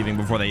I'm leaving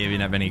before they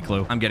even have any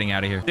clue. I'm getting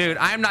out of here. Dude,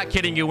 I'm not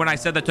kidding you when I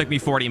said that took me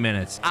 40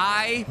 minutes.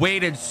 I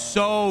waited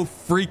so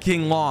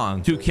freaking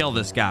long to kill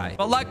this guy.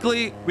 But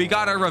luckily, we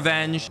got our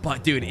revenge.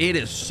 But dude, it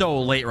is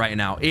so late right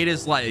now. It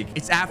is like,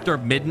 it's after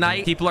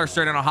midnight. People are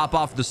starting to hop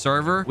off the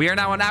server. We are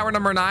now on hour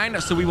number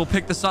 9, so we will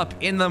pick this up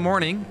in the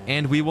morning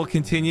and we will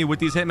continue with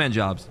these Hitman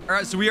jobs. All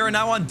right, so we are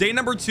now on day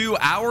number 2,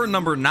 hour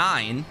number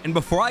 9. And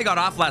before I got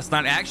off last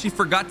night, I actually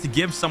forgot to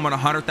give someone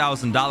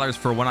 $100,000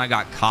 for when I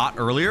got caught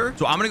earlier.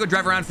 So I'm going to go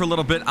drive around for a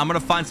little bit. I'm going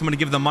to find someone to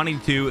give the money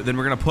to. Then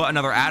we're going to put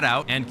another ad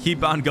out and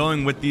keep on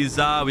going with these.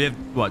 We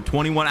have, what,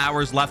 21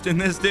 hours left in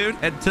this, dude?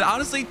 And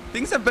honestly,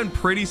 things have been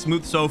pretty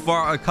smooth so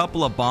far. A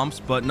couple of bumps,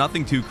 but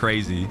nothing too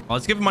crazy. Well,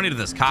 let's give money to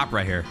this cop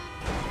right here.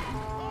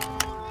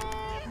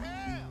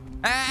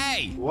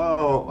 Hey!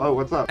 Whoa. Oh,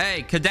 what's up?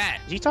 Hey, cadet.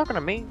 Is he talking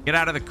to me? Get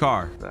out of the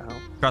car. What the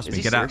hell? Trust Is me.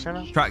 he Get out.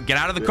 serious right now? Get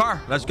out of the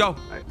car. Let's go.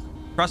 Right.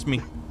 Trust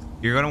me.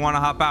 You're going to want to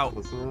hop out.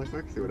 Listen really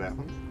quick, see what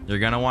happens. You're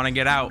going to want to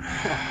get out.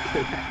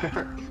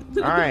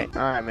 All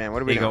right, man.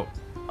 What are we Here you doing? go.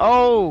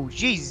 Oh,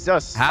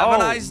 Jesus. Have a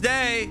nice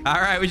day. All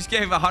right, we just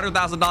gave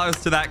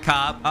 $100,000 to that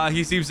cop.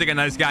 He seems like a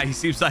nice guy. He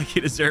seems like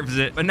he deserves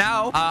it. But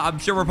now, I'm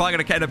sure we're probably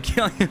going to end up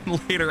killing him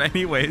later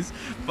anyways.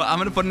 But I'm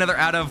going to put another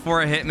ad up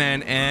for a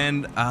hitman.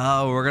 And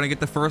we're going to get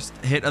the first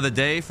hit of the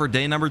day for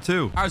day number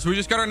 2. All right, so we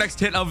just got our next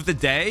hit of the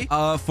day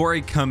for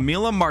a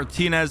Camila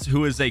Martinez,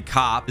 who is a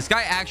cop. This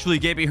guy actually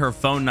gave me her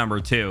phone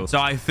number, too. So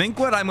I think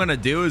what I'm going to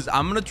do is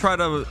I'm going to try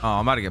to... Oh,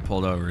 I'm about to get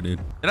pulled over,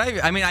 dude.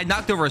 I mean, I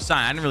knocked over a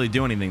sign. I didn't really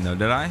do anything, though,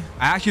 did I?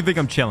 I actually think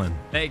I'm chilling.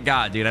 Thank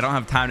God, dude. I don't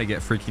have time to get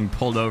freaking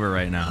pulled over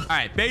right now. All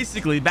right,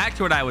 basically, back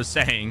to what I was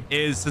saying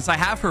is since I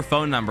have her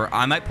phone number,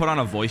 I might put on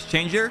a voice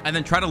changer and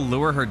then try to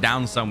lure her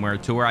down somewhere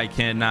to where I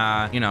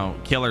can, you know,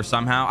 kill her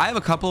somehow. I have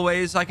a couple of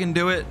ways I can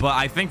do it, but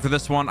I think for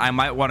this one, I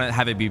might want to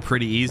have it be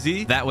pretty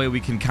easy. That way we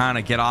can kind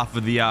of get off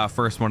of the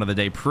first one of the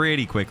day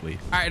pretty quickly.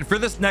 All right, and for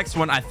this next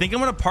one, I think I'm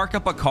going to park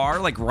up a car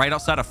like right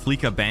outside of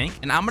Fleeka Bank,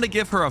 and I'm going to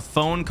give her a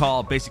phone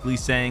call basically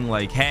saying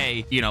like,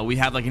 hey, you know, we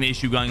have like an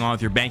issue going on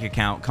with your bank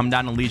account. Come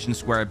down to Legion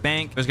Square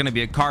Bank. There's going to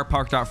be a car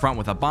parked out front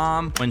with a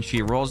bomb. When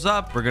she rolls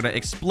up, we're going to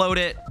explode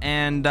it,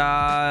 and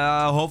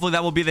hopefully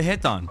that will be the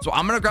hit done. So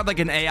I'm going to grab like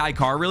an AI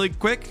car really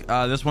quick.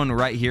 This one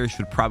right here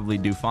should probably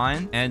do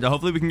fine, and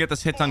hopefully we can get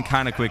this hit done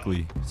kind of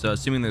quickly. So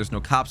assuming there's no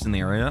cops in the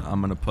area,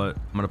 I'm going to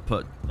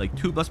put like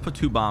let's put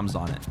 2 bombs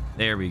on it.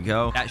 There we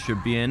go. That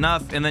should be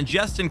enough. And then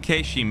just in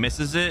case she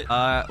misses it,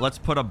 let's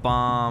put a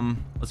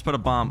bomb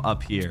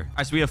up here. All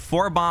right, so we have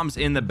 4 bombs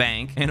in the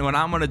bank, and what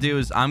I'm going to do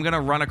is I'm going to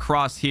run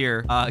across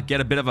here,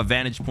 get a bit of a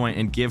vantage point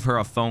and give her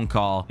a phone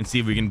call and see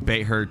if we can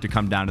bait her to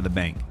come down to the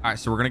bank. All right,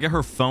 so we're going to get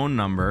her phone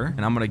number,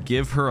 and I'm going to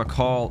give her a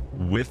call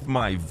with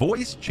my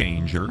voice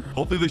changer.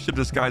 Hopefully this should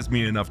disguise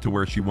me enough to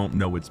where she won't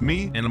know it's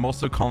me. And I'm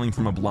also calling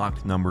from a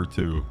blocked number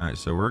too. All right,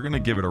 so we're going to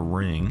give it a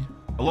ring.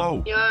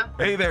 Hello. Yeah.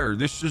 Hey there.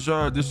 This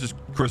is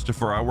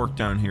Christopher. I work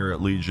down here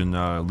at Legion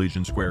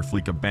Square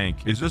Fleeka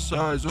Bank. Is this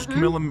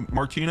Camila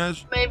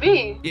Martinez?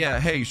 Maybe. Yeah.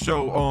 Hey.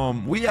 So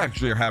we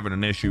actually are having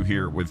an issue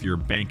here with your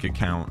bank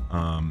account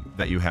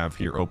that you have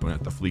here open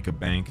at the Fleeka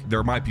Bank.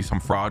 There might be some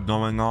fraud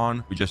going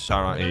on. We just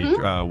saw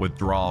a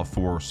withdrawal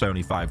for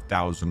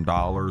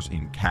 $75,000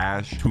 in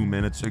cash 2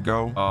 minutes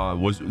ago.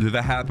 Did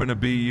that happen to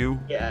be you?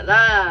 Yeah,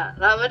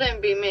 that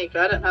wouldn't be me,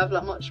 'cause I don't have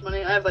that much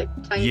money. I have like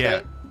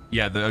 10K.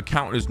 Yeah, the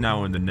account is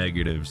now in the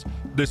negatives.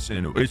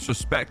 Listen, it's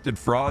suspected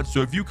fraud, so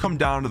if you come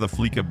down to the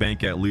Fleeka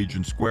Bank at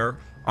Legion Square,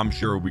 I'm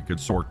sure we could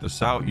sort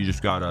this out. You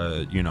just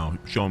gotta, you know,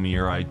 show me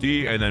your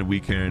ID, and then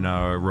we can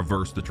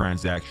reverse the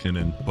transaction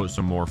and put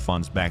some more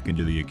funds back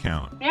into the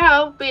account. Yeah,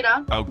 I'll be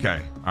down.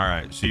 Okay, all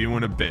right. See you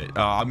in a bit.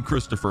 I'm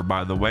Christopher,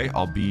 by the way.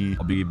 I'll be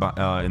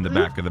in the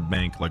back of the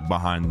bank, like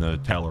behind the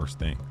tellers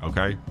thing.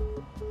 Okay.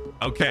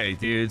 Okay,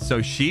 dude.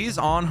 So she's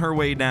on her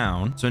way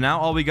down. So now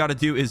all we got to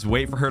do is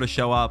wait for her to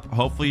show up.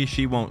 Hopefully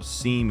she won't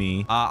see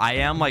me. I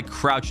am like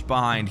crouched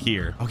behind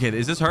here. Okay,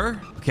 is this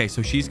her? Okay,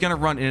 so she's going to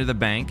run into the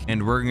bank,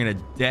 and we're going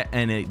to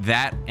detonate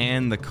that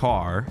and the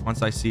car.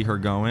 Once I see her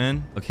go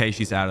in. Okay,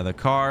 she's out of the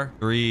car.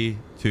 3,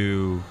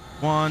 2,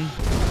 1.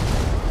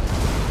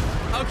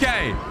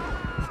 Okay.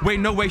 Wait,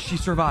 no way she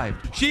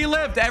survived. She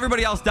lived.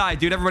 Everybody else died,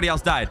 dude. Everybody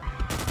else died.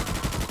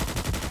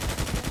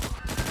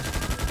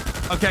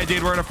 Okay,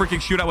 dude, we're in a freaking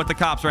shootout with the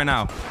cops right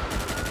now.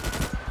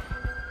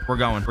 We're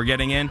going. We're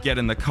getting in. Get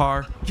in the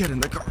car. Get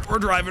in the car. We're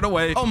driving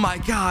away. Oh my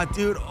God,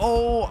 dude.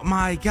 Oh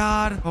my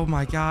God. Oh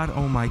my God.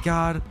 Oh my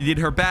God. You need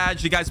her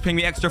badge. You guys paying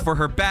me extra for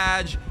her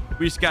badge.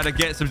 We just got to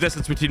get some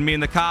distance between me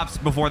and the cops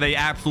before they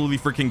absolutely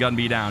freaking gun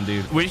me down,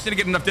 dude. We just need to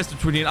get enough distance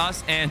between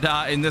us and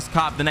this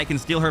cop. Then I can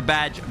steal her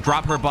badge,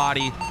 drop her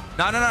body.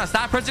 No.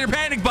 Stop pressing your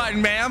panic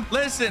button, ma'am.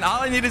 Listen,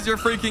 all I need is your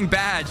freaking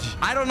badge.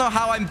 I don't know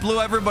how I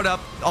blew everybody up.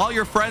 All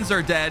your friends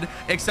are dead,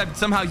 except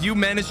somehow you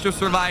managed to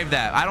survive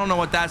that. I don't know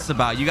what that's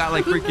about. You got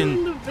like freaking...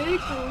 in the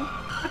vehicle.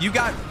 You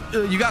got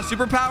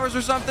superpowers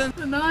or something?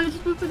 No, I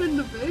just put it in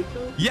the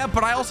vehicle. Yeah,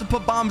 but I also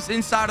put bombs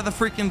inside of the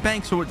freaking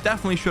bank, so it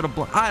definitely should have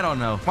blown. I don't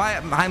know.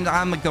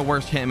 I'm like the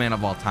worst hitman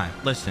of all time.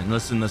 Listen.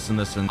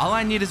 All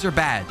I need is your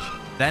badge.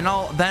 Then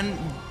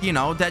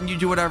you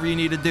do whatever you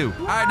need to do.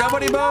 All right,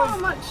 nobody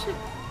move.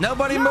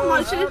 Nobody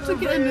move. To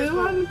get a new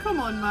one. Come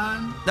on,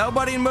 man.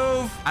 Nobody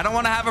move. I don't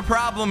want to have a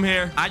problem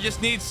here. I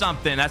just need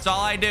something. That's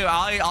all I do.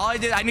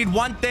 I need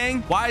one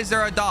thing. Why is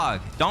there a dog?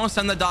 Don't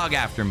send the dog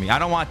after me. I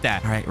don't want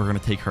that. All right, we're gonna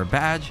take her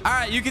badge. All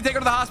right, you can take her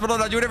to the hospital.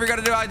 Do whatever you're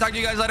gonna do. I'll talk to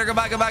you guys later. Go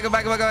back.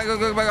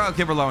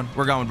 Okay, we're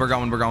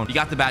going. You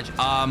got the badge.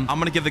 I'm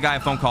gonna give the guy a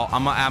phone call.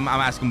 I'm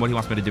asking what he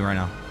wants me to do right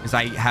now because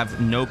I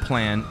have no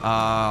plan.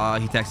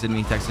 He texted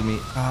me.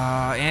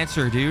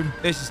 Answer, dude.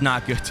 This is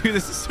not good, dude.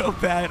 This is so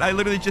bad. I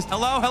literally just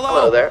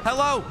Hello there.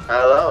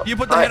 Hello. You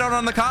put the hit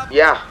on the cop?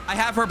 Yeah. I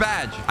have her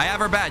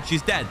badge.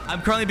 She's dead.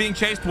 I'm currently being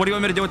chased. What do you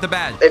want me to do with the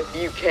badge? If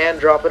you can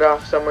drop it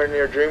off somewhere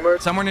near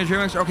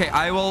DreamWorks. Okay,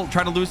 I will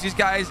try to lose these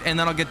guys and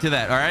then I'll get to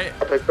that. All right.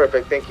 Okay,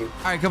 perfect. Thank you.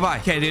 All right, goodbye.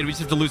 Okay, dude, we just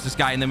have to lose this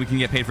guy and then we can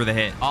get paid for the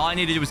hit. All I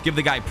need to do is give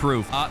the guy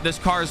proof. This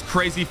car is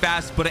crazy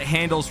fast, but it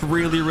handles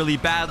really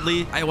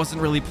badly. I wasn't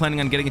really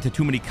planning on getting into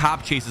too many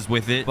cop chases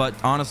with it, but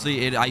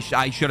honestly, I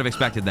should have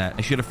expected that.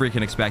 I should have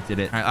freaking expected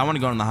it. All right, I want to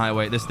go on the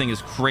highway. This thing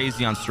is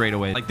crazy on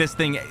straightaway. Like this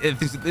thing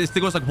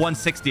goes like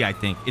 160, I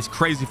think. It's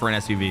crazy for an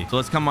SUV. So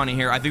let's come on in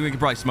here. I think we can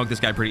probably smoke this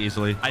guy pretty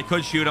easily. I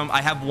could shoot him.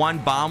 I have one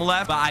bomb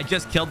left, but I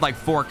just killed like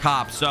 4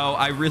 cops. So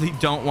I really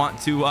don't want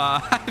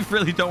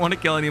to,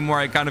 kill anymore.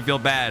 I kind of feel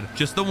bad.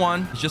 Just the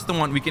one.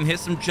 We can hit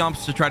some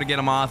jumps to try to get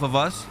him off of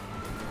us.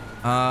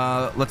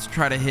 Let's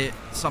try to hit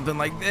something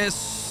like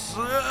this.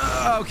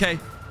 Okay.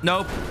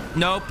 Nope.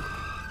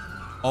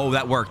 Oh,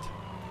 that worked.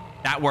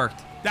 That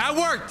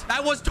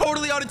was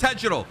totally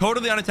unintentional.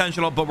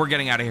 But we're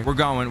getting out of here. We're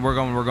going.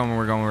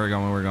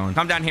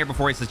 Come down here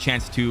before he has a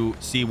chance to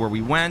see where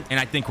we went. And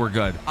I think we're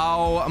good.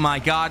 Oh my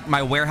God.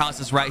 My warehouse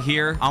is right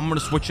here. I'm going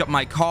to switch up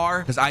my car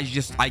because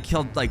I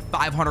killed like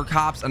 500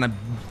 cops and I'm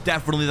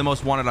definitely the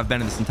most wanted I've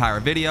been in this entire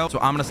video. So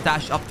I'm going to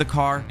stash up the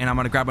car and I'm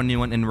going to grab a new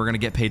one and we're going to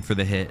get paid for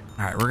the hit.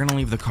 All right, we're going to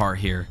leave the car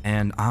here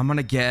and I'm going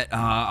to get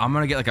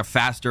like a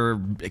faster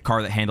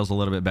car that handles a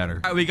little bit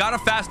better. All right, we got a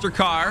faster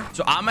car.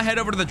 So I'm going to head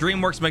over to the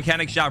DreamWorks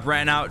mechanic shop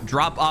right now,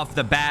 drop off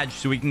the badge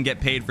so we can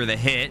get paid for the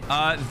hit.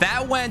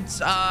 That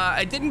went,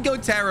 it didn't go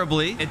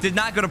terribly. It did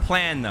not go to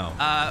plan though.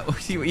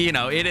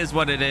 It is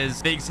what it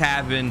is. Things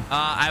happen.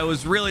 I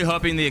was really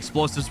hoping the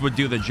explosives would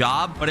do the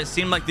job, but it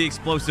seemed like the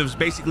explosives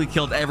basically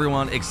killed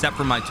everyone except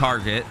for my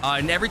target.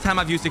 And every time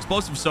I've used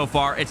explosives so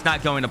far, it's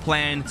not going to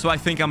plan. So I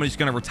think I'm just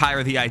going to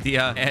retire the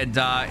idea and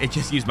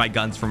just use my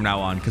guns from now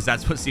on because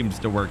that's what seems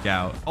to work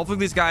out. Hopefully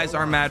these guys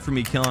aren't mad for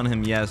me killing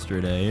him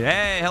yesterday.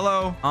 Hey,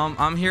 hello.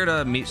 I'm here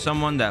to meet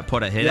someone that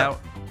put a hit out.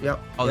 Yep.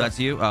 Oh, that's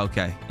you? Oh,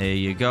 okay. There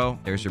you go.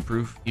 There's your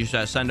proof. You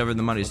just send over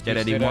the money to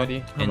Steady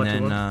ID. And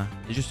then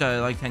it's just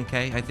like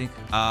 10K, I think.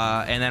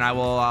 And then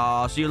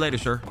I'll see you later,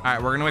 sir. All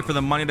right, we're gonna wait for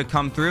the money to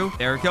come through.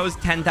 There it goes.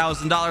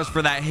 $10,000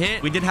 for that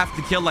hit. We did have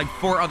to kill like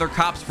 4 other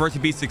cops for it to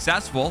be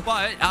successful,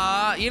 but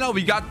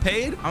we got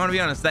paid. I'm gonna be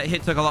honest, that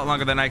hit took a lot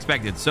longer than I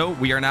expected. So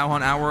we are now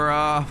on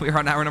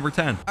hour number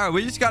 10. All right,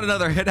 we just got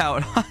another hit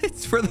out.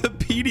 It's for the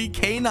PD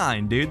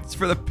K9, dude. It's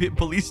for the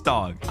police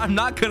dog. I'm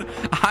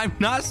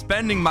not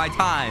spending my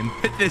time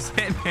with this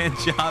hitman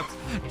job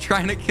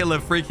trying to kill a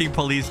freaking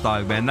police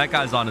dog, man. That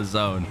guy's on his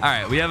own. All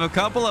right, we have a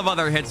couple of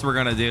other hits we're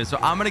gonna do, so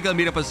I'm gonna go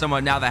meet up with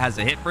someone now that has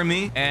a hit for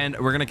me and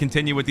we're gonna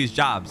continue with these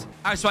jobs.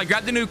 All right, so I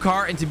grabbed a new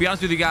car, and to be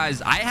honest with you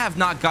guys, I have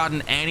not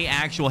gotten any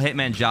actual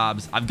hitman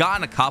jobs. I've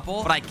gotten a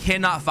couple, but I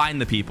cannot find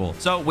the people.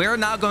 So we're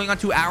now going on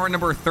to hour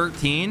number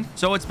 13.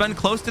 So it's been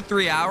close to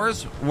 3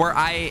 hours where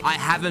I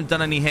haven't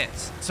done any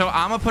hits. So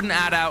I'm gonna put an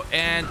ad out,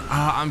 and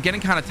I'm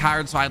getting kind of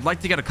tired, so I'd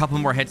like to get a couple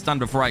more hits done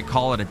before I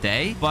call it a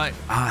day. But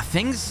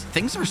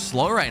things are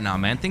slow right now,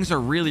 man. Things are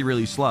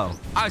really slow.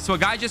 All right, so a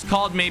guy just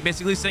called me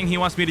basically saying he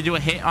wants me to do a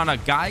hit on a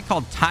guy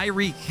called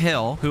Tyreek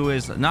Hill, who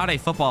is not a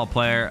football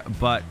player,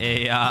 but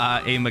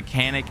a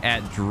mechanic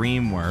at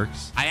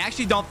DreamWorks. I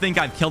actually don't think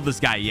I've killed this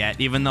guy yet,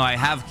 even though I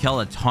have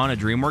killed a ton of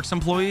DreamWorks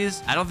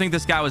employees. I don't think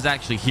this guy was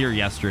actually here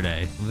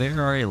yesterday.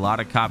 There are a lot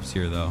of cops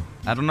here, though.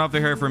 I don't know if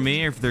they're here for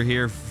me or if they're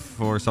here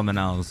for something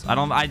else.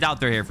 I doubt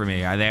they're here for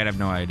me. They have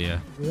no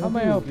idea. How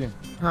may I help you?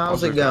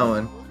 How's it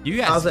going? You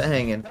guys, how's it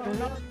hanging?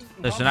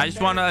 Listen, I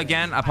just want to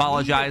again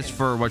apologize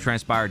for what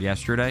transpired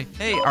yesterday.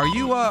 Hey, are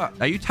you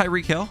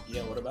Tyreek Hill?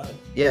 Yeah, what about it?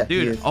 Yeah,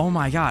 dude. Oh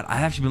my God,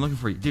 I've actually been looking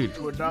for you, dude.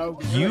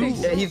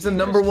 Yeah, he's the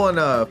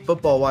 #1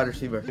 football wide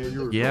receiver.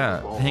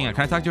 Yeah. Hang on,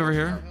 can I talk to you over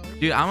here?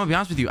 Dude, I'm gonna be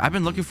honest with you. I've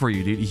been looking for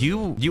you, dude.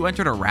 You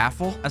entered a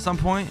raffle at some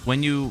point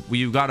when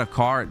you got a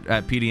car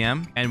at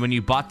PDM, and when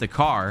you bought the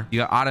car, you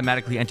got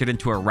automatically entered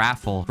into a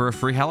raffle for a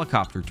free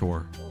helicopter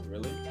tour. Oh,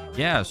 really?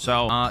 Yeah.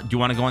 So, do you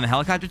want to go on the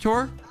helicopter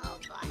tour?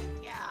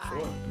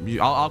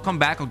 I'll come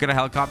back. I'll get a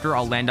helicopter.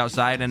 I'll land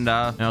outside and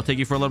I'll take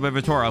you for a little bit of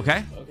a tour.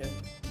 Okay. Okay.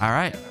 All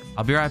right.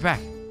 I'll be right back.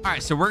 All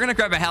right, so we're going to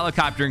grab a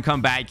helicopter and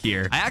come back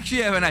here. I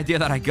actually have an idea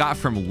that I got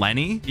from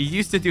Lenny. He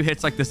used to do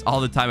hits like this all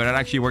the time, and it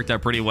actually worked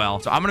out pretty well.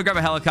 So I'm going to grab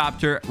a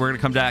helicopter. We're going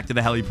to come back to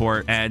the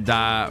heliport, and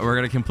we're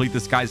going to complete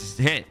this guy's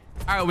hit.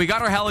 All right, we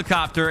got our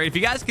helicopter. If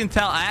you guys can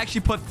tell, I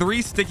actually put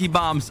 3 sticky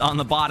bombs on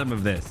the bottom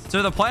of this.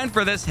 So the plan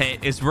for this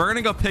hit is we're going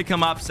to go pick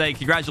him up, say,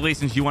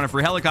 congratulations, you won a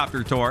free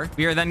helicopter tour.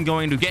 We are then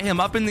going to get him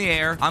up in the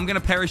air. I'm going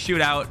to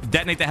parachute out,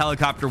 detonate the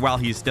helicopter while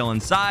he's still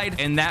inside,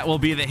 and that will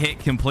be the hit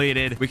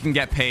completed. We can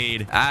get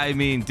paid. I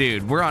mean,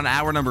 dude, we're on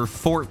hour number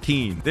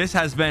 14. This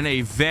has been a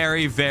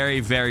very,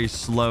 very, very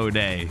slow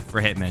day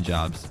for Hitman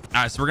jobs.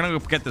 All right, so we're going to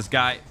go get this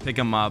guy, pick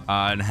him up,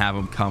 and have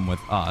him come with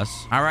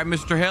us. All right,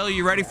 Mr. Hill,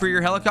 you ready for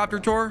your helicopter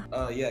tour?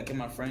 Yeah, can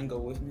my friend go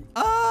with me?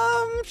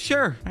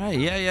 Sure. All right,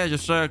 yeah,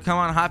 just come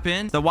on, hop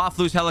in. The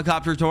Waffloos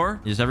helicopter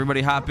tour. Just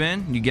everybody hop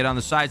in. You get on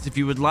the sides if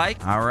you would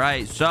like. All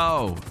right,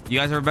 so you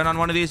guys ever been on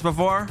one of these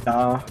before?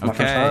 No,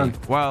 okay.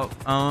 Well,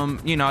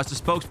 you know, as a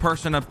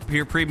spokesperson of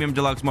Pure Premium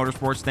Deluxe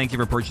Motorsports, thank you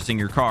for purchasing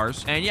your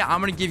cars. And yeah, I'm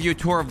gonna give you a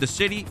tour of the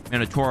city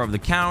and a tour of the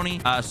county.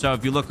 So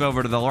if you look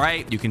over to the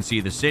right, you can see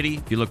the city.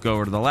 If you look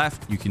over to the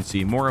left, you can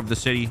see more of the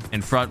city.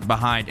 In front,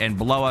 behind, and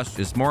below us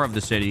is more of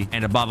the city,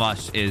 and above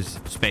us is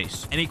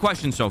space. Any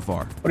questions so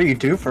far? What do you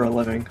do for a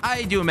living?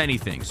 I do many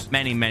things,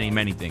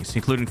 many things,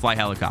 including fly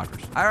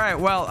helicopters. All right,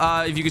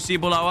 well, if you can see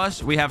below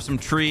us, we have some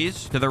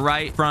trees to the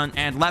right, front,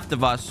 and left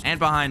of us, and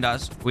behind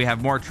us we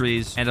have more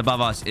trees, and above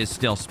us is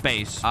still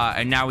space.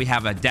 And now we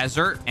have a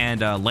desert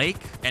and a lake.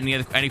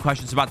 Any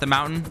questions about the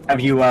mountain? Have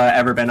you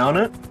ever been on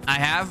it? I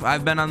have.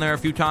 I've been on there a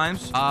few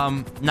times.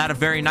 Not a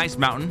very nice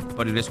mountain,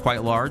 but it is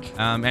quite large.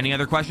 Any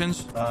other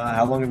questions?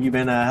 How long have you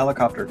been a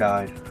helicopter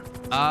guide?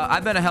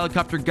 I've been a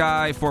helicopter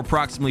guy for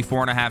approximately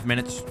 4.5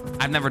 minutes.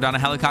 I've never done a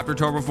helicopter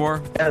tour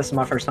before. Yeah, this is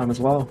my first time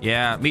as well.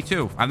 Yeah, me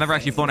too. I've never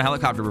actually flown a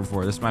helicopter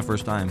before. This is my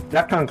first time.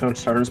 That kind of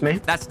concerns me.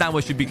 That's not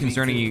what should be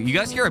concerning you. You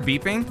guys hear a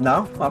beeping?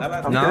 No,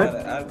 I'm no?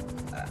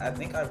 Good. I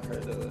think I've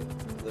heard a little.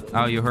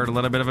 Oh, you heard a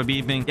little bit of a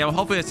beeping? Yeah, well,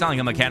 hopefully it's not like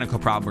a mechanical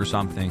problem or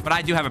something. But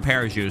I do have a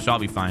parachute, so I'll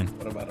be fine.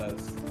 What about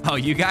us? Oh,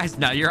 you guys?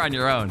 No, you're on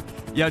your own.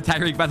 Yo,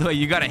 Tyreek, by the way,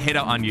 you got a hit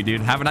out on you,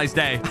 dude. Have a nice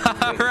day.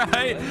 All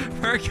right,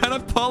 we're gonna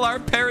pull our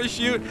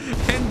parachute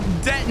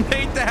and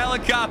detonate the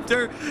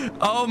helicopter.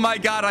 Oh my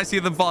God, I see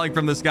them falling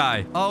from the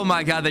sky. Oh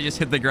my God, they just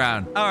hit the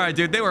ground. All right,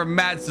 dude, they were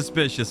mad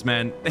suspicious,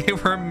 man. They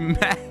were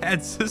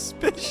mad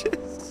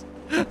suspicious.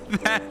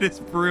 That is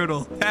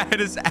brutal.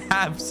 That is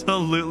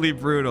absolutely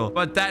brutal.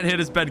 But that hit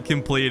has been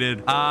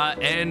completed.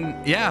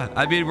 And yeah,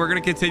 I mean, we're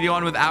going to continue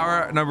on with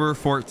hour number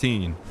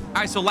 14. All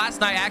right, so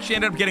last night I actually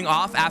ended up getting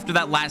off after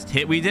that last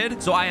hit we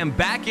did. So I am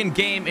back in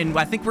game, and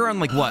I think we're on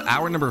like what,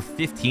 hour number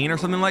 15 or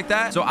something like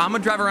that. So I'm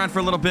gonna drive around for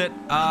a little bit.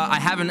 I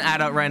have an ad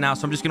out right now,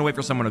 so I'm just gonna wait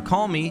for someone to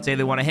call me, say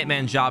they want a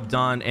Hitman job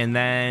done, and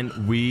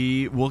then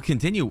we will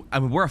continue. I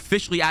mean, we're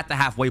officially at the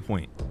halfway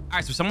point. All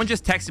right, so someone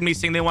just texted me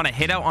saying they want to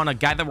hit out on a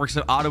guy that works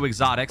at Auto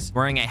Exotics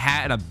wearing a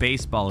hat and a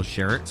baseball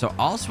shirt. So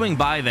I'll swing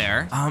by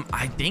there. I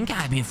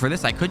mean, for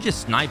this, I could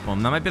just snipe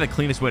him. That might be the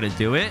cleanest way to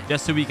do it,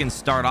 just so we can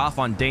start off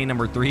on day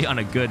number 3 on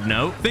a good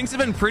note. Things have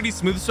been pretty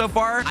smooth so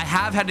far. I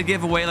have had to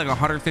give away like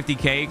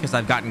 150K because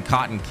I've gotten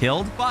caught and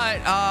killed, but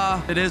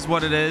it is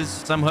what it is.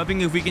 So I'm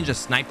hoping if we can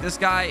just snipe this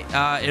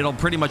guy, it'll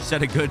pretty much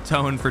set a good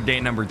tone for day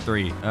number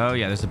 3. Oh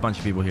yeah, there's a bunch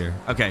of people here.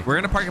 Okay, we're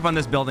gonna park up on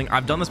this building.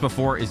 I've done this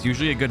before. It's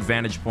usually a good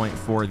vantage point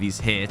for these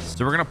hits.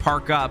 So we're gonna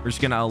park up. We're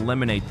just gonna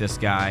eliminate this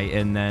guy,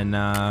 and then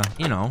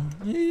you know,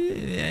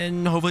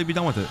 and hopefully be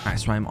done with it. All right,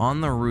 so I'm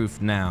on the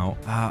roof now.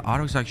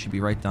 Auto Exotics should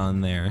be right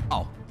down there.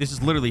 Oh, this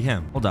is literally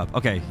him. Hold up.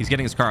 Okay, he's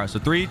getting his car out. So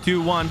 3,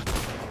 2, 1.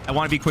 I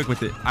want to be quick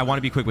with it. I want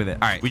to be quick with it.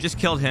 All right, we just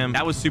killed him.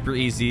 That was super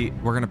easy.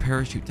 We're gonna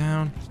parachute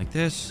down like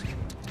this.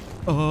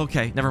 Oh,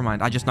 okay. Never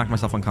mind. I just knocked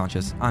myself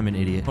unconscious. I'm an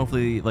idiot.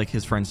 Hopefully, like,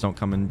 his friends don't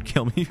come and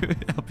kill me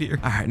up here.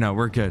 All right, no,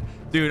 we're good.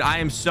 Dude, I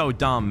am so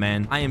dumb,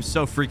 man. I am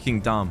so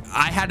freaking dumb.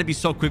 I had to be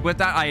so quick with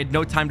that. I had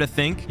no time to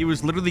think. He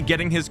was literally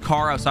getting his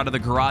car outside of the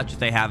garage that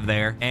they have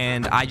there,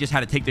 and I just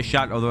had to take the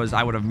shot, otherwise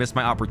I would have missed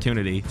my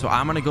opportunity. So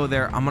I'm gonna go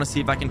there. I'm gonna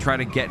see if I can try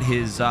to get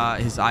his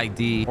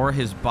ID or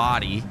his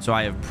body, so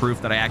I have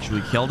proof that I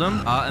actually killed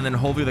him, and then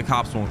hopefully the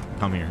cops won't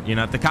come here. You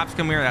know, if the cops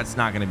come here, that's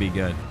not gonna be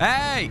good.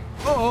 Hey!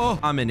 Oh,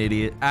 I'm an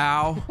idiot.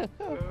 Ow.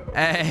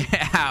 Hey,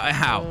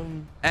 ow.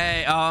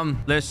 Hey,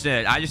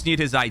 listen, I just need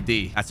his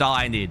ID. That's all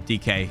I need,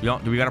 DK.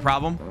 Do we got a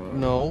problem?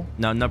 No.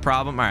 No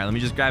problem. All right, let me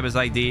just grab his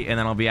ID, and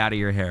then I'll be out of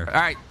your hair.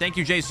 All right, thank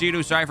you, Jay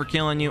Sudo. Sorry for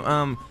killing you.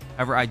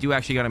 However, I do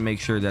actually got to make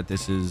sure that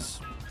this is,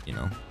 you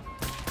know,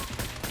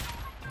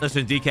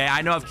 Listen, DK,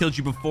 I know I've killed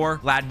you before.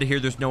 Glad to hear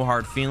there's no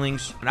hard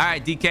feelings. All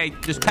right,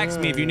 DK, just text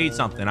me if you need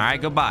something. All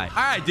right, goodbye.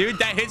 All right, dude,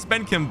 that hit's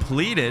been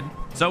completed.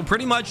 So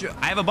pretty much,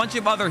 I have a bunch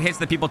of other hits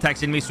that people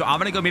texted me. So I'm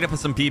going to go meet up with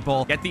some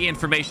people, get the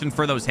information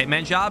for those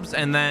Hitman jobs,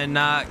 and then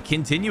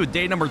continue with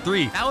day number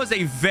 3. That was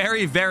a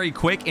very, very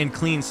quick and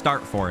clean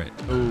start for it.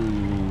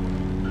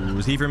 Ooh,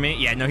 was he for me?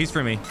 Yeah, no, he's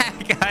for me.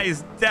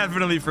 Guys,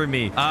 definitely for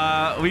me.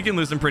 We can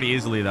lose him pretty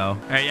easily, though.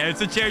 All right, yeah,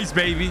 it's a chase,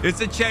 baby. It's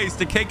a chase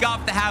to kick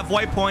off the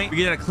halfway point. We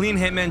get a clean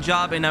Hitman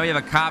job, and now we have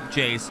a cop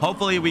chase.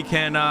 Hopefully, we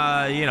can,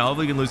 you know,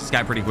 hopefully we can lose this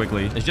guy pretty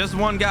quickly. It's just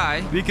one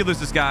guy. We could lose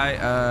this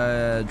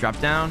guy. Drop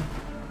down.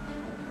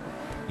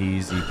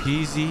 Easy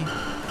peasy.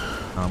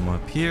 I'm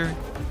up here.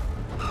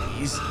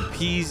 Easy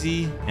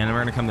peasy. And we're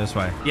gonna come this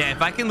way. Yeah,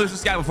 if I can lose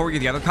this guy before we get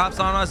the other cops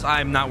on us,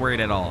 I'm not worried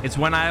at all. It's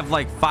when I have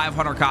like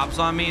 500 cops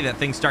on me that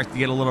things start to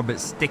get a little bit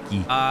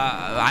sticky.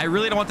 I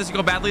really don't want this to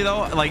go badly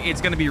though. Like,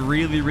 it's gonna be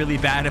really, really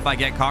bad if I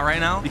get caught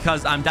right now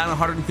because I'm down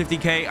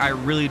 150K. I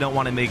really don't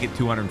want to make it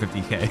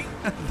 250K.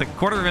 The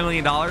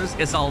 $250,000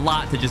 is a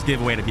lot to just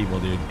give away to people,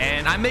 dude.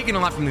 And I'm making a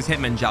lot from these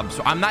Hitman jobs,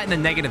 so I'm not in the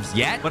negatives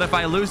yet. But if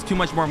I lose too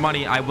much more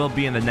money, I will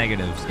be in the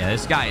negatives. Yeah,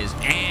 this guy is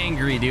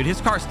angry, dude.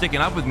 His car's sticking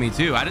up with me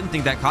too. I didn't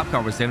think that cop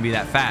car was gonna be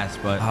that fast,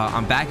 but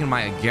I'm back in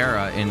my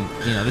Agera, and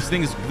you know, this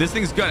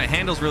thing's good. It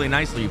handles really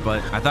nicely,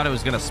 but I thought it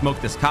was gonna smoke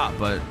this cop,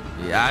 but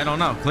yeah, I don't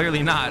know.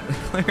 Clearly not.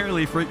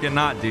 Clearly freaking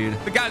not, dude.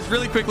 But guys,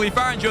 really quickly, if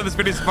I enjoyed this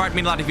video so far, it'd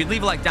mean a lot if you'd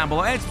leave a like down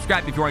below and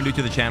subscribe if you are new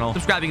to the channel.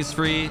 Subscribing is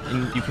free,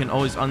 and you can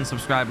always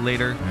unsubscribe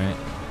later. All right,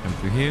 come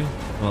through here.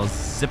 We'll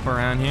zip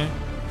around here.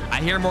 I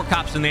hear more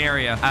cops in the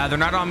area. They're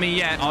not on me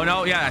yet. Oh,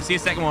 no. Yeah, I see a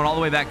second one all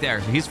the way back there.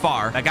 So he's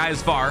far. That guy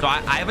is far. So I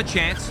have a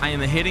chance. I am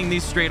hitting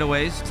these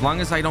straightaways as long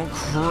as I don't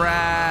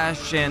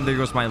crash. And there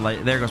goes my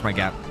light. There goes my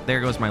gap.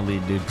 There goes my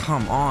lead, dude.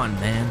 Come on,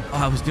 man. Oh,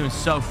 I was doing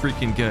so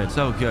freaking good.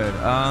 So good.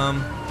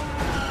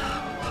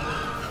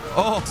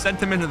 Oh, sent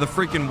him into the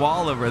freaking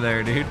wall over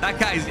there, dude. That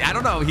guy's, I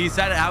don't know. He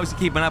said, how is he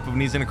keeping up when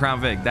he's in a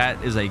Crown Vic?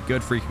 That is a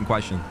good freaking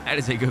question. That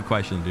is a good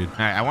question, dude. All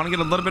right, I want to get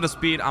a little bit of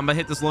speed. I'm going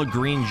to hit this little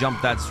green jump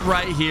that's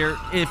right here,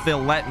 if they'll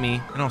let me.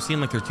 I don't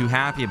seem like they're too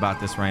happy about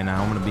this right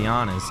now. I'm going to be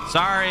honest.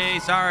 Sorry.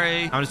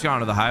 I'm just going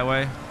onto the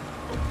highway.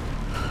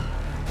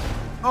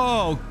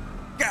 Oh,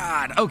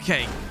 God.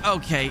 Okay.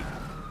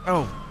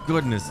 Oh,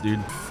 goodness, dude.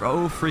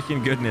 Oh,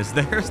 freaking goodness.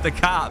 There's the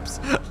cops.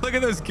 Look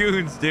at those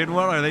goons, dude.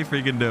 What are they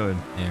freaking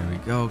doing? There we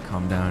go.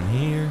 Come down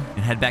here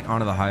and head back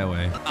onto the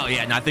highway. Oh,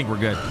 yeah. No, I think we're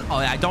good.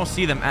 Oh, yeah. I don't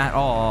see them at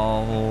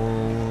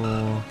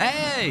all.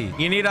 Hey,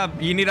 you need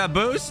a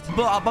boost?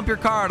 I'll bump your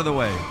car out of the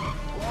way.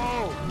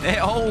 Hey,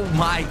 oh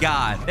my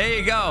God. There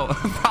you go.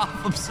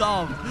 Problem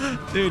solved.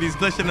 Dude, he's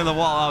glitching in the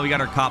wall. Oh, we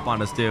got our cop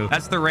on us too.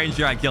 That's the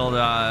ranger I killed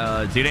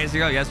 2 days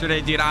ago,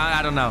 yesterday. Dude,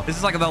 I don't know. This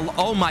is like the,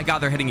 oh my God,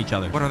 they're hitting each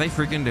other. What are they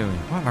freaking doing?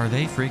 What are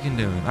they freaking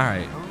doing? All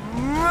right.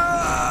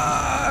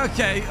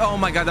 Okay. Oh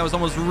my God, that was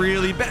almost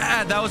really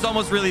bad.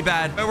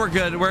 But we're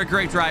good. We're a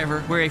great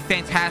driver. We're a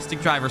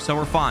fantastic driver, so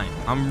we're fine.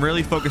 I'm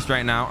really focused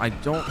right now. I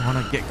don't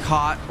want to get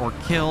caught or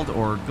killed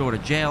or go to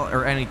jail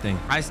or anything.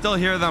 I still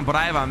hear them, but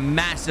I have a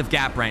massive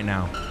gap right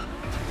now.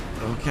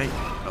 Okay.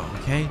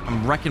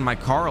 I'm wrecking my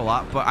car a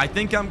lot, but I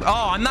think I'm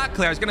not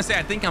clear. I was gonna say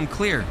I think I'm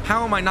clear.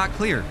 How am I not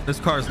clear? This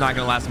car is not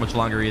gonna last much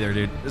longer either,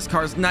 dude. This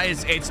car's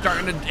nice. It's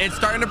starting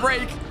to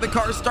break. The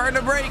car's starting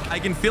to break. I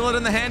can feel it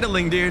in the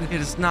handling, dude.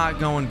 It is not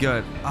going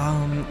good.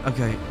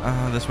 Okay.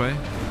 This way.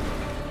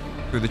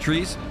 Through the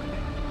trees.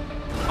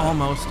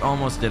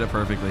 Almost did it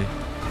perfectly.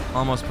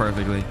 Almost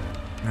perfectly.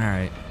 All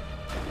right.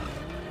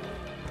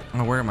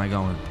 Oh, where am I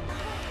going?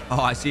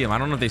 Oh, I see him. I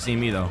don't know if they see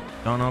me though.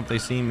 Don't know if they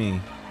see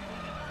me.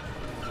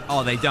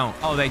 Oh, they don't.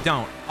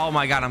 Oh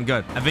my God, I'm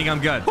good. I think I'm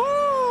good. Woo!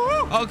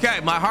 Okay,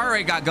 my heart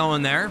rate got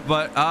going there,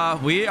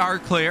 but we are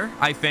clear,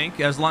 I think,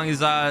 as long as,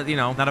 you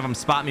know, none of them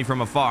spot me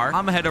from afar.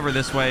 I'm gonna head over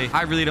this way.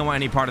 I really don't want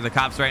any part of the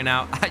cops right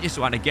now. I just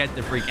want to get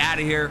the freak out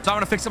of here. So I'm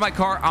gonna fix up my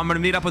car. I'm gonna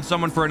meet up with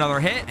someone for another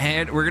hit,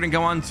 and we're gonna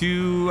go on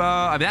to,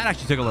 I mean, that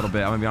actually took a little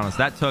bit. I'm gonna be honest.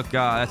 That took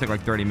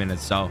like 30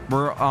 minutes. So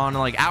we're on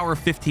like hour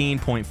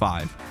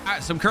 15.5. All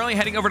right, so I'm currently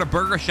heading over to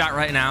Burger Shot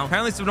right now.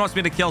 Apparently someone wants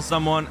me to kill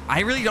someone. I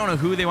really don't know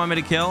who they want me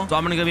to kill. So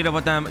I'm gonna go meet up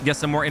with them, get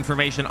some more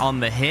information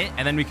on the hit,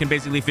 and then we can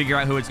basically figure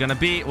out who it's gonna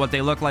be, what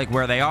they look like,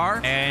 where they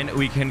are, and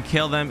we can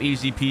kill them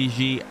easy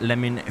peasy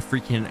lemon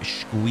freaking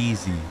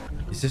squeezy.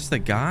 Is this the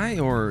guy,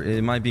 or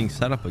am I being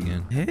set up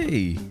again?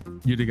 Hey,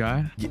 you the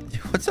guy?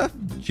 What's up,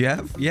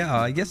 Jeff? Yeah,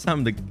 I guess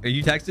I'm the. Are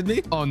you texted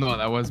me? Oh no,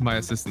 that was my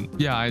assistant.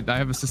 Yeah, I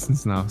have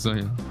assistants now, so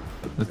yeah.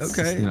 That's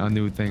okay. Just, you know, a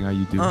new thing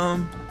you do.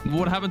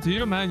 What happened to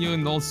you, man? You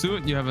in old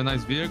suit? You have a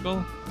nice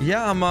vehicle?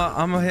 Yeah, I'm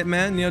a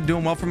hitman. You know,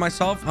 doing well for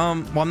myself. Well,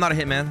 I'm not a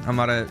hitman. I'm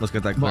not a. Let's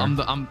get that clear.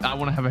 Well, I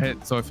want to have a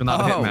hit. So if you're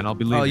not a hitman, I'll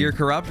be leaving. Oh, you're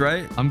corrupt,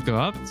 right? I'm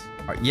corrupt.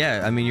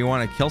 Yeah, I mean, you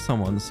want to kill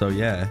someone, so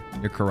yeah,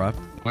 you're corrupt.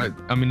 What?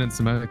 I mean, in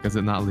America, is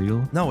it not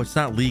legal? No, it's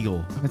not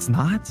legal. It's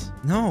not?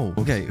 No.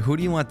 Okay, who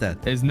do you want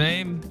that? His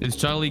name is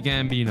Charlie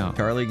Gambino.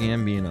 Charlie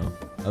Gambino.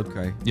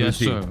 Okay. Yes, Who's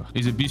he? sir.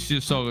 He's a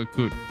BC solid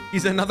good.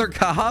 He's another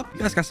cop?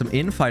 You guys got some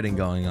infighting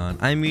going on.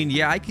 I mean,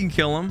 yeah, I can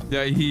kill him.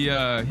 Yeah, he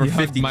hugged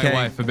 50K. my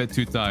wife a bit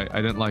too tight.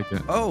 I didn't like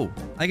it. Oh,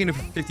 I can do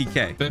for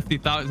 50K.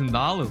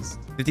 $50,000.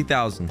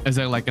 50,000. Is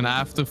there like an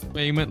after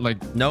payment?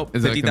 Like nope.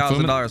 Is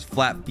 $50,000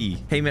 flat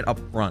fee. Payment up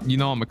front. You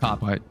know I'm a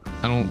cop, right?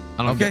 I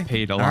don't get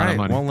paid a lot of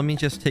money. Well, let me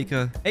just take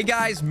a... Hey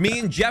guys, me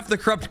and Jeff the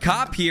corrupt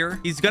cop here.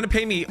 He's gonna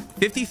pay me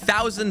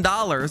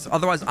 $50,000.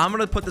 Otherwise, I'm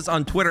gonna put this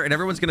on Twitter and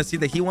everyone's gonna see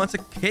that he wants a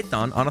hit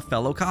done on a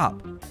fellow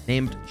cop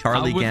named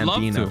Charlie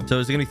Gambino. So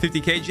is it gonna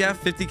be 50K,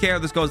 Jeff? 50K or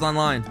this goes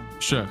online?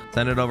 Sure.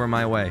 Send it over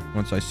my way.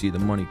 Once I see the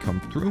money come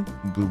through,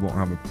 we won't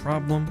have a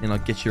problem and I'll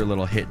get your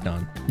little hit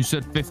done. You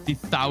said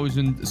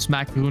 50,000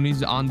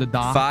 smackoonies on the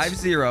dot.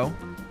 50,000.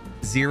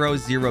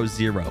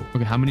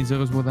 Okay, how many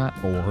zeros were that?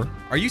 4.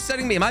 Are you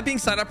setting me? Am I being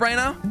set up right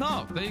now?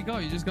 No, there you go.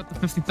 You just got the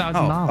 $50,000.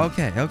 Oh,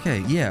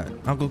 okay. Yeah,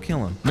 I'll go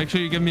kill him. Make sure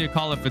you give me a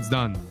call if it's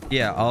done.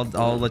 Yeah,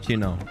 I'll let you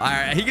know. All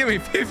right, he gave me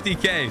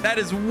 50K. That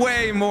is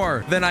way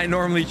more than I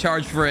normally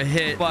charge for a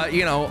hit. But,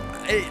 you know,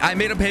 I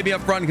made him pay me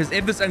up front because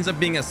if this ends up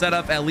being a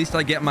setup, at least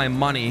I get my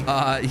money.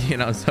 You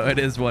know, so it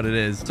is what it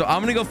is. So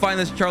I'm going to go find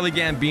this Charlie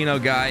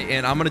Gambino guy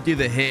and I'm going to do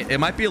the hit. It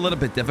might be a little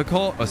bit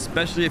difficult,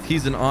 especially if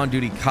he's an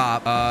on-duty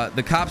cop.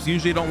 The cops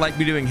usually don't like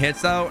me doing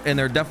hits out, and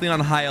they're definitely on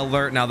high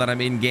alert now that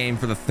I'm in game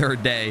for the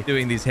 3rd day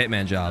doing these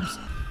Hitman jobs.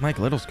 Mike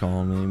Little's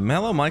calling me.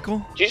 Hello, Michael.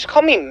 Did you just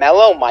call me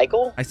Mellow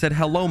Michael? I said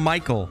hello,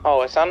 Michael.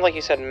 Oh, it sounded like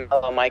you said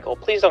Mellow Michael.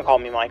 Please don't call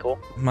me Michael.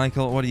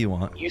 Michael, what do you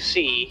want? You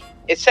see,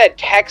 it said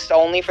text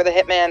only for the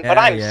Hitman, but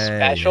I'm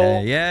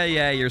special.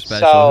 Yeah, you're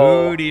special.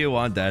 So, who do you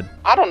want, Dad?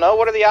 I don't know.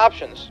 What are the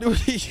options?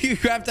 You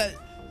have to...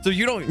 So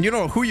you don't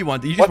know who you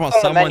want. You just want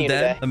someone dead.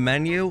 Today? The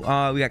menu, we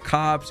got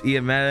cops,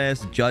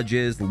 EMS,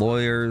 judges,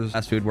 lawyers,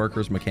 fast food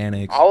workers,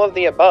 mechanics. All of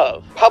the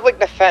above. Public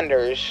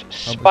defenders,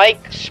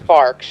 Spike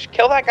Sparks.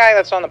 Kill that guy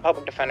that's on the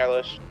public defender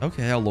list.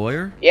 Okay, a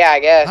lawyer? Yeah, I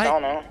guess. I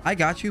don't know. I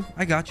got you.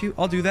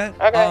 I'll do that.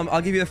 Okay.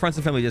 I'll give you the friends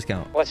and family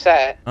discount. What's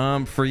that?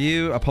 For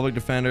you, a public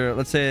defender,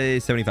 let's say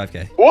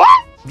 75K.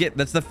 What? Yeah,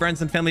 that's the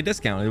friends and family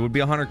discount. It would be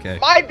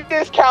 100K. My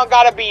discount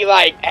gotta be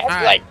like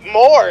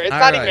more. It's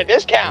not even a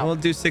discount. We'll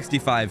do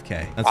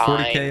 65K. That's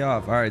Fine. 40K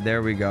off. All right,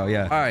 there we go.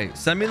 Yeah. All right,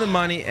 send me the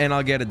money and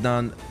I'll get it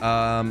done.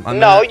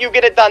 No, you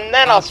get it done,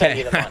 then I'll send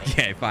you the money.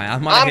 Okay, fine.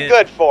 I'm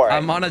good for it.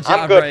 I'm on a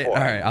job All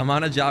right, I'm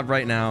on a job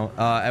right now.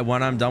 And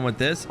when I'm done with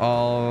this,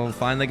 I'll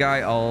find the guy.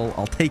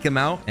 I'll take him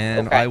out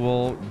and I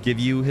will give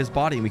you his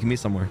body and we can meet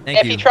somewhere. Thank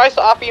you. If he tries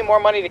to offer you more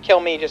money to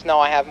kill me, just know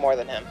I have more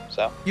than him.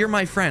 So you're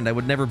my friend. I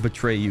would never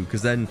betray you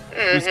because then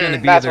who's gonna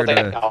be That's there what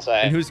to I'll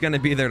say. and who's gonna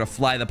be there to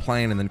fly the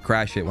plane and then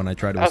crash it when I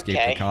try to escape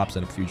the cops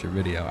in a future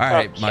video. All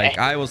right, Mike,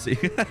 I will see.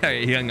 All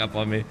right, he hung up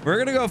on me. We're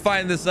gonna go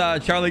find this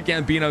Charlie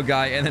Gambino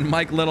guy, and then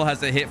Mike Little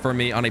has a hit for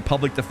me on a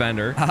public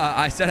defender.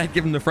 I said I'd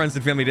give him the friends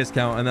and family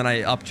discount, and then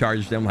I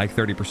upcharged him like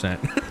 30%.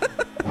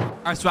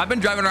 All right, so I've been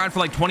driving around for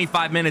like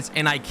 25 minutes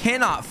and I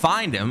cannot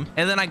find him.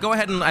 And then I go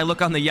ahead and I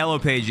look on the yellow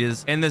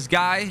pages and this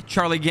guy,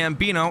 Charlie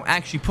Gambino,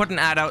 actually put an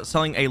ad out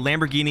selling a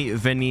Lamborghini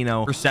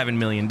Veneno for $7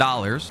 million.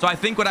 So I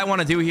think what I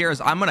want to do here is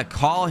I'm going to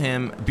call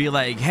him, be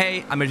like,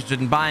 hey, I'm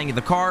interested in buying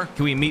the car.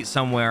 Can we meet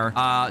somewhere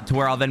to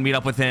where I'll then meet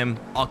up with him?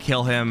 I'll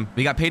kill him.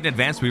 We got paid in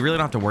advance. We really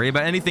don't have to worry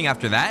about anything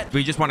after that.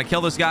 We just want to kill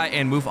this guy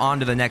and move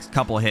on to the next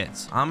couple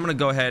hits. I'm going to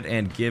go ahead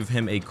and give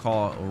him a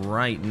call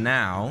right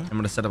now. I'm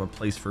going to set up a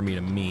place for me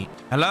to meet.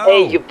 Hello?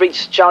 Hey, you've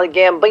reached Charlie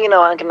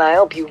Gambino. How can I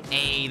help you?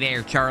 Hey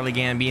there, Charlie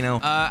Gambino.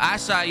 I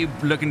saw you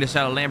looking to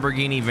sell a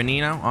Lamborghini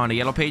Veneno on the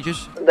yellow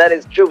pages. That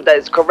is true. That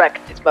is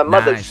correct. It's my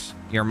mother's. Nice.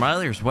 Your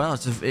mother's? Well, it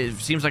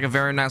seems like a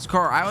very nice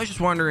car. I was just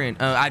wondering,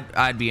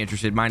 I'd be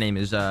interested. My name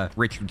is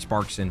Richard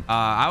Sparkson.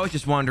 I was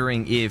just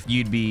wondering if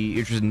you'd be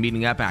interested in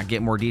meeting up and I'd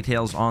get more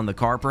details on the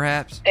car,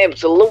 perhaps?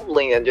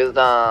 Absolutely. Just,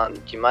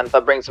 do you mind if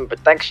I bring some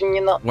protection,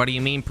 you know? What do you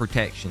mean,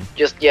 protection?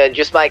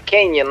 Just my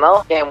cane, you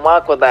know? Can't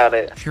walk without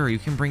it. Sure, you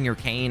can bring your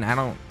cane. I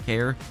don't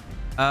care.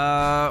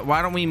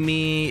 Why don't we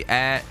meet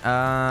at,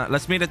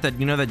 let's meet at the,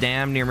 you know, the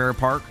dam near Mirror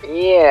Park?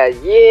 Yeah.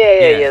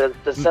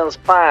 That sounds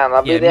fine.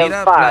 I'll be there in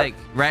 5. Like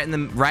right in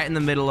the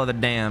middle of the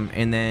dam,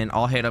 and then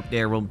I'll head up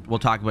there. We'll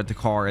talk about the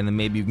car, and then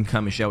maybe you can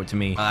come and show it to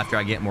me after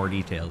I get more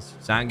details.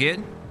 Sound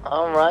good?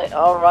 All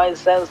right.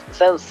 Sounds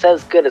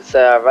good,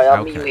 sir. Right,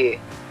 I'll meet you here.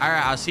 All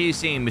right, I'll see you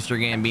soon, Mr.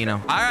 Gambino.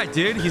 All right,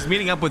 dude, he's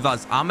meeting up with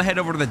us. I'm gonna head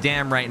over to the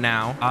dam right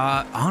now.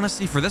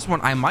 Honestly, for this one,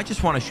 I might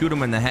just want to shoot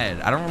him in the head.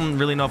 I don't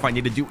really know if I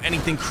need to do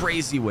anything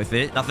crazy with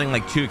it. Nothing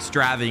like too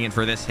extravagant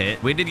for this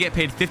hit. We did get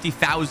paid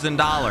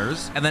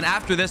 $50,000, and then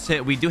after this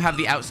hit, we do have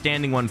the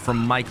outstanding one from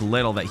Mike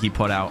Little that he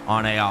put out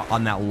on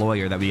that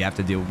lawyer that we have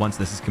to do once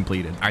this is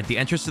completed. All right, the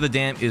entrance to the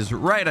dam is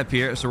right up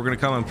here, so we're gonna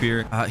come up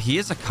here. He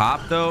is a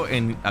cop though,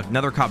 and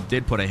another cop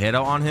did put a hit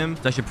out on him,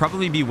 so I should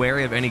probably be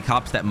wary of any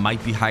cops that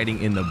might be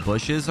hiding in the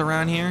bushes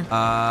around here.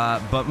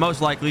 But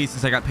most likely,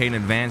 since I got paid in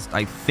advance,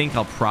 I think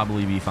I'll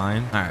probably be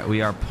fine. All right,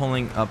 we are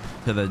pulling up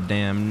to the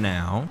dam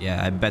now.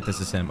 Yeah, I bet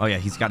this is him. Oh yeah,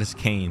 he's got his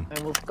cane.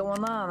 Hey, what's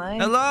going on, eh?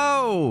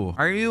 Hello,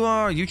 are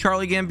you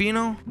Charlie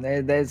Gambino?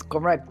 That is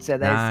correct, sir.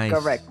 That is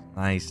correct.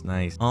 Nice,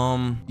 nice.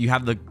 You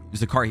have is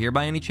the car here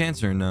by any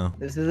chance or no?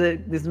 This is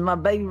it. This is my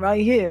baby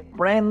right here.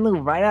 Brand new,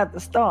 right out the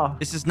store.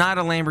 This is not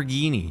a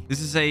Lamborghini. This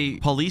is a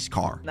police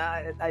car.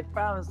 Nah, I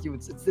promise you,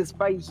 it's this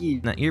right here.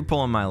 Nah, you're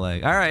pulling my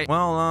leg. All right.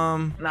 Well,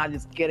 Nah,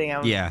 just kidding.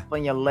 I'm yeah.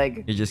 pulling your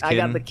leg. You're just kidding?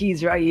 I got the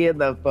keys right here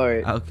though for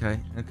it. Okay,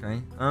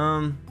 okay.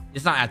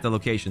 It's not at the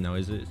location though,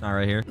 is it? It's not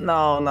right here?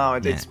 No,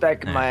 it's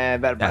back in my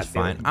bed. That's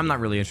fine. I'm not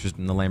really interested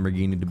in the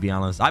Lamborghini, to be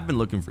honest. I've been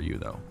looking for you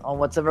though. Oh,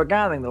 what's it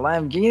regarding? The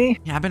Lamborghini?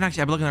 Yeah, I've been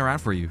looking around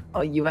for you.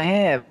 Oh, you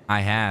have? I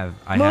have.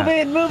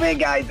 Move in,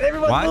 guys.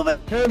 Everyone move it.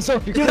 Hands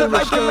up, you Do the criminal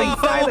right to remain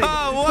scum.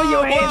 silent. Put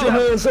your hands Put your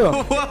up. hands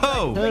up.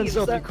 Whoa! Hands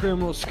up, you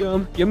criminal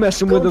scum. You're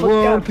messing with the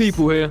wrong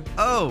people here.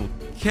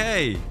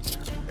 Okay.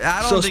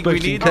 I don't think we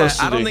need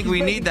that. I don't think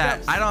we need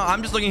that.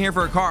 I'm just looking here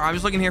for a car. I'm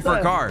just looking here for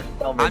a car.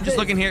 I'm just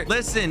looking here.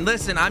 Listen.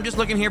 I'm just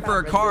looking here for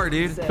a car,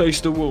 dude. Face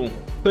the wall.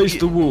 Face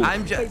the wall.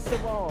 I'm just. Face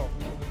the wall.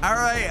 All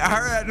right.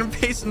 I'm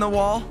facing the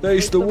wall.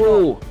 Face the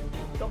wall.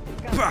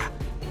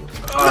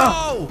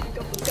 No!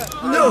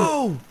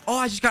 No! Oh,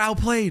 I just got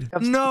outplayed.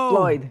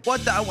 No!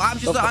 What the?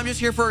 I'm just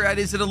here for.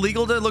 Is it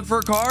illegal to look for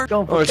a car?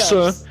 Alright,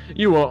 sir.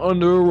 You are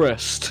under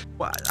arrest.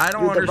 What? I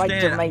don't You have the understand.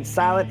 right to remain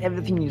silent.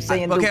 Everything you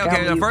say and do.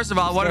 Okay. First of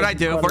all, what did I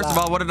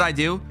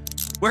do?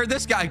 Where'd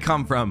this guy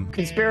come from?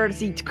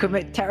 Conspiracy to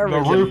commit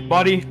terrorism. The roof,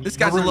 buddy. This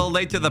guy's a little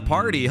late to the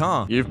party,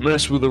 huh? You've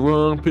messed with the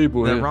wrong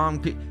people here. The wrong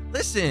people.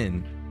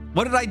 Listen.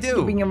 What did I do?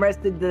 You're being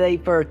arrested today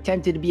for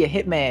attempting to be a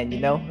hitman,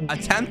 you know?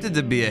 Attempted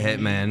to be a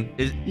hitman?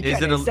 Is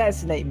it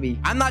assassinate me?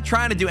 I'm not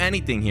trying to do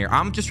anything here.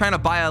 I'm just trying to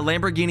buy a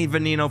Lamborghini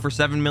Veneno for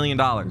 $7 million.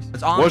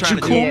 That's all I'm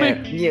trying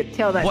to do. Yeah,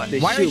 tell that to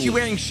Why aren't you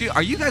wearing shoes?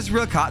 Are you guys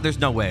real caught? There's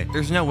no way.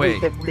 There's no way.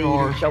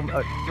 15, show me,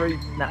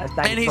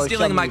 And he's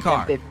stealing my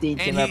car.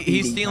 And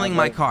he's stealing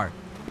my car.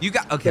 You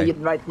got okay. You have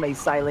the right to remain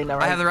silent, all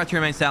right? I have the right to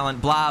remain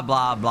silent. Blah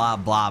blah blah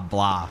blah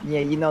blah.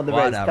 Yeah, you know the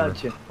rest,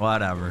 don't you?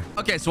 Whatever.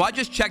 Okay, so I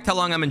just checked how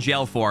long I'm in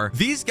jail for.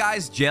 These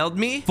guys jailed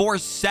me for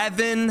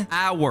 7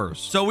 hours.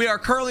 So we are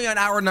currently on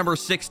hour number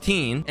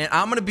 16, and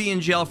I'm gonna be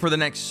in jail for the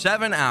next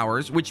 7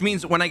 hours, which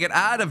means when I get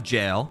out of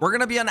jail, we're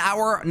gonna be on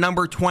hour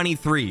number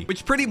 23,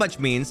 which pretty much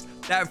means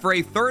that for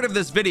a third of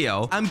this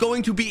video, I'm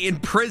going to be in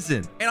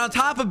prison. And on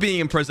top of being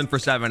in prison for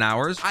 7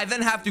 hours, I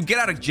then have to get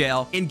out of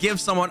jail and give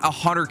someone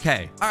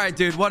 100K. All right,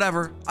 dude.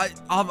 Whatever.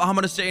 I'm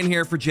gonna stay in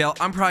here for jail.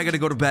 I'm probably gonna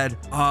go to bed.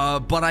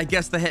 But I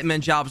guess the hitman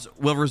jobs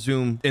will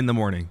resume in the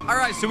morning. All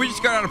right, so we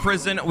just got out of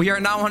prison. We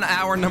are now on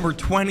hour number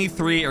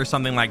 23 or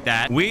something like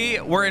that. We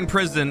were in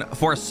prison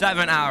for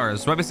 7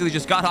 hours. So I basically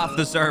just got off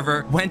the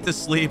server, went to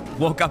sleep,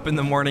 woke up in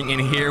the morning,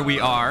 and here we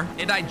are.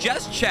 And I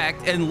just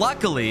checked, and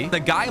luckily, the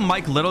guy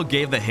Mike Little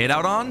gave the hit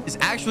out on is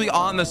actually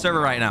on the server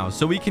right now.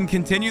 So we can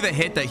continue the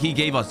hit that he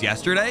gave us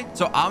yesterday.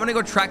 So I'm gonna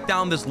go track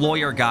down this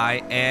lawyer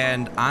guy,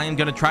 and I'm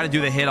gonna try to do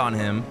the hit on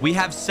him. We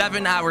have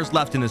 7 hours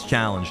left in this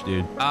challenge,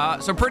 dude.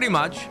 So pretty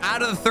much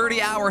out of the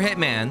 30-hour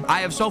hitman,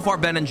 I have so far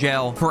been in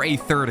jail for a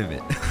third of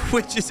it,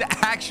 which is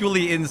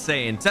actually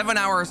insane. 7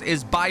 hours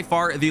is by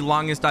far the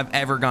longest I've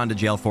ever gone to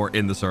jail for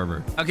in the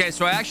server. Okay,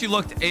 so I actually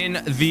looked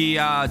in the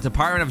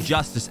Department of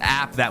Justice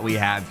app that we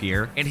have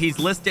here, and he's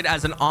listed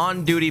as an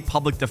on-duty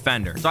public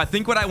defender. So I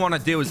think what I want to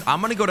do is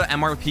I'm going to go to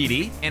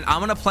MRPD, and I'm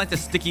going to plant a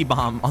sticky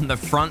bomb on the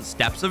front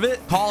steps of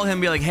it, call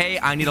him, be like, hey,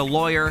 I need a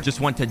lawyer,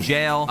 just went to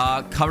jail,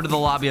 come to the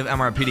lobby of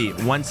MRPD.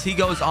 Once he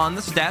goes on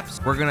the steps,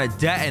 we're gonna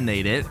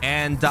detonate it,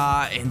 and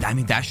I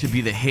mean that should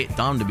be the hit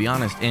done, to be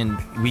honest. And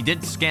we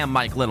did scam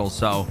Mike Little,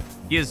 so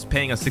he is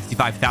paying us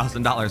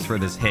 $65,000 for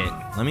this hit.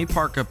 Let me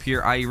park up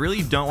here. I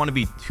really don't want to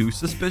be too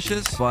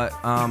suspicious, but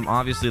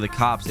obviously the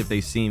cops, if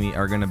they see me,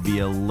 are gonna be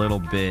a little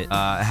bit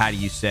how do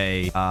you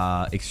say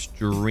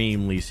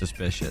extremely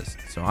suspicious.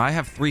 So I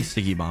have 3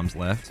 sticky bombs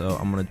left, so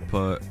I'm gonna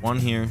put one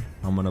here,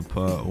 I'm gonna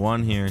put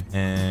one here,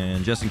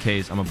 and just in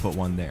case, I'm gonna put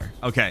one there.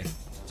 Okay.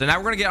 So now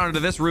we're going to get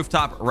onto this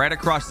rooftop right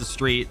across the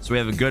street so we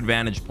have a good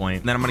vantage point.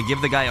 And then I'm going to give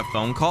the guy a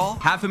phone call,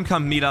 have him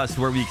come meet us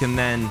where we can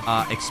then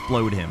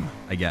explode him,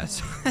 I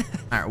guess. All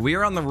right, we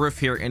are on the roof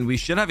here, and we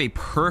should have a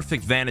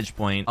perfect vantage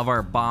point of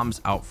our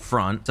bombs out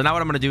front. So now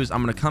what I'm going to do is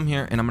I'm going to come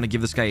here, and I'm going to give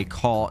this guy a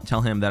call,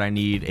 tell him that I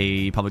need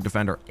a public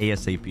defender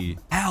ASAP.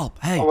 Help.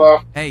 Hey.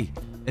 Hello. Hey.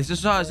 Is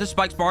this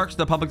Spike Sparks,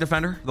 the public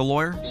defender, the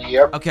lawyer?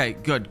 Yep. Okay,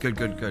 good.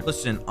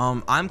 Listen,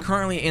 I'm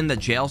currently in the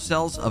jail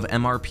cells of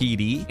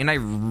MRPD, and I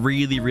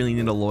really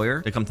need a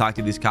lawyer to come talk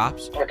to these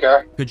cops.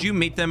 Okay. Could you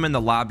meet them in the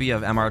lobby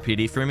of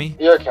MRPD for me?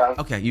 Yeah, I can.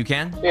 Okay, you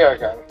can? Yeah, I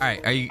can. All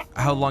right,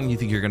 how long do you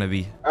think you're gonna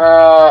be? I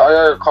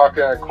gotta clock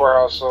in at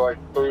courthouse, so like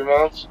 3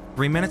 minutes.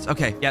 3 minutes?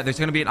 Okay, yeah, there's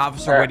gonna be an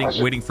officer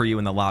waiting for you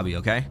in the lobby,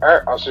 okay? All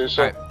right, I'll see you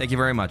soon. All right, thank you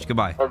very much.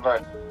 Goodbye.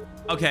 Bye-bye.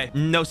 Okay,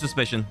 no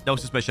suspicion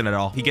at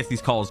all. He gets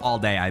these calls all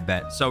day, I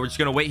bet. So we're just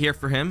gonna wait here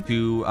for him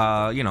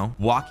to, you know,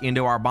 walk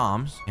into our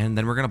bombs, and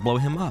then we're gonna blow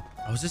him up.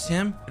 Oh, is this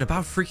him? At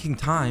about freaking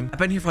time. I've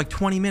been here for like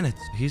 20 minutes.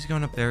 He's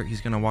going up there.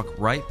 He's gonna walk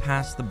right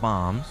past the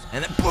bombs,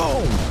 and then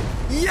boom!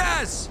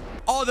 Yes!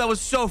 Oh, that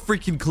was so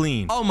freaking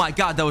clean. Oh my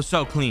God, that was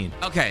so clean.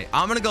 Okay,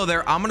 I'm gonna go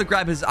there. I'm gonna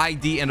grab his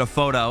ID and a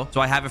photo,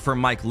 so I have it for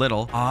Mike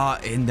Little.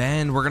 And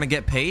then we're gonna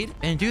get paid.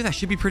 And dude, that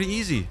should be pretty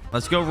easy.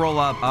 Let's go roll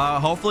up.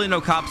 Hopefully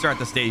no cops are at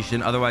the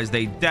station. Otherwise,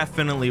 they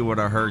definitely would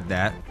have heard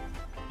that.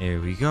 Here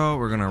we go.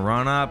 We're gonna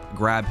run up,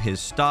 grab his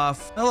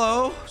stuff.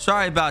 Hello.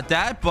 Sorry about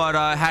that, but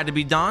had to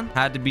be done.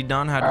 Had to be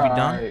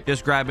done.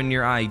 Just grabbing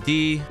your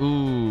ID.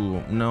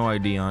 Ooh, no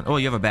ID on. Oh,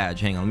 you have a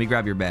badge. Hang on. Let me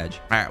grab your badge.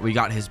 All right, we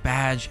got his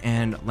badge,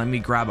 and let me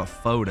grab a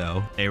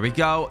photo. There we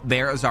go.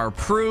 There's our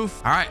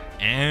proof. All right,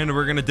 and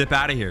we're gonna dip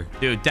out of here.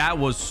 Dude, that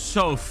was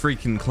so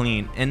freaking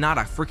clean, and not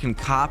a freaking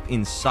cop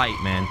in sight,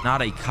 man.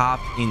 Not a cop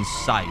in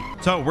sight.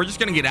 So we're just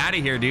gonna get out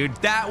of here, dude.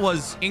 That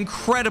was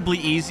incredibly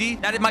easy.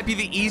 That it might be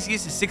the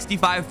easiest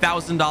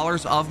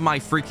 $65,000 of my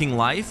freaking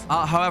life.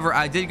 However,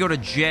 I did go to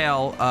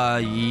jail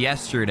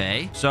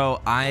yesterday, so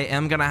I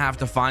am gonna have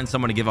to find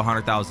someone to give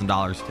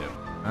 $100,000 to.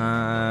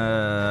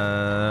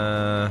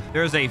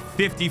 There's a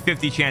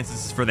 50-50 chance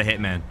this is for the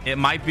Hitman. It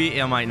might be,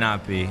 it might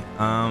not be.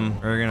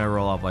 We're gonna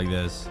roll up like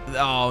this.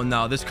 Oh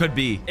no, this could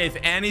be. If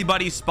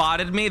anybody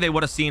spotted me, they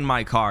would have seen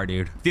my car,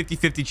 dude.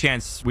 50-50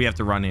 chance we have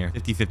to run here.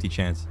 50-50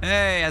 chance.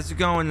 Hey, how's it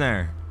going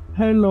there?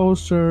 Hello,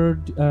 sir.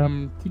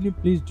 Can you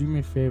please do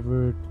me a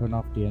favor, turn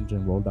off the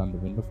engine, roll down the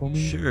window for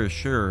me?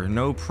 Sure,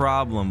 no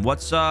problem.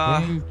 What's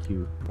Thank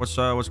you. What's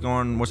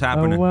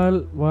happening?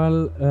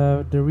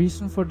 The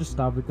reason for the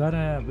stop, we got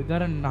a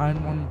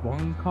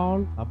 911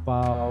 call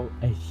about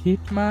a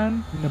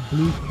hitman in a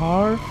blue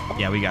car.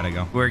 Yeah, we gotta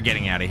go. We're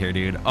getting out of here,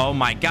 dude. Oh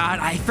my God,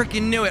 I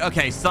freaking knew it.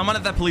 Okay, someone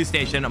at the police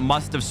station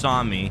must have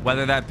saw me,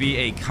 whether that be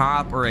a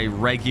cop or a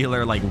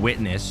regular like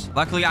witness.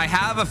 Luckily, I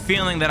have a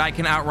feeling that I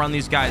can outrun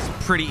these guys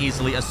pretty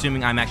easily,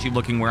 assuming I'm actually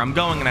looking where I'm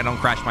going and I don't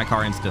crash my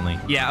car instantly.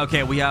 Yeah,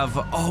 okay, we have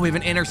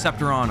an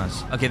interceptor on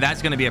us. Okay,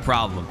 that's gonna be a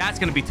problem. That's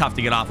gonna be tough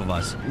to get off of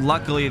us.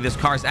 Luckily, this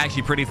car is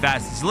actually pretty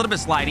fast. It's a little bit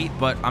slidey,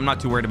 but I'm not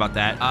too worried about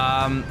that.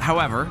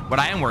 However, what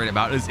I am worried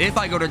about is if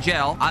I go to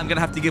jail, I'm gonna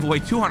have to give away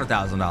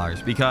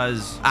 $200,000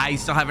 because I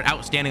still have an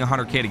outstanding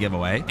 $100K to give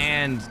away,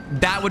 and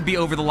that would be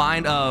over the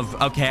line of,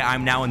 okay,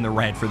 I'm now in the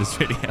red for this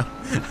video.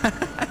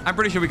 I'm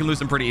pretty sure we can lose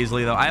them pretty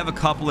easily, though. I have a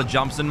couple of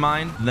jumps in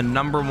mind. The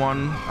number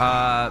one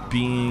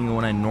being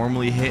when I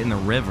normally hit in the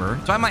river.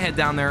 So I might head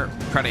down there,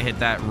 try to hit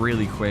that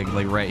really quick,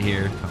 like right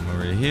here. Come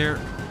over here,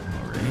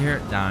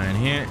 down in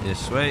here,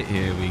 this way.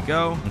 Here we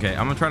go. Okay,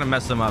 I'm gonna try to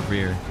mess them up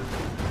here.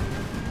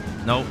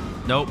 Nope.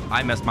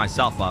 I messed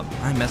myself up.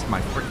 I messed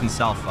my freaking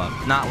self up.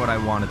 Not what I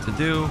wanted to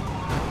do.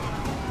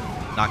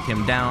 Knock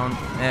him down.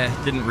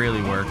 Didn't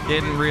really work.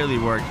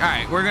 All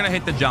right, we're gonna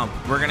hit the jump.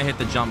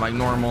 Like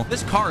normal.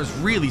 This car is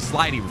really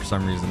slidey for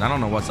some reason. I don't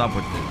know what's up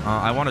with it.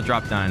 I want to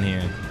drop down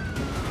here.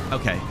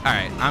 Okay, all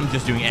right. I'm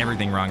just doing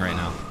everything wrong right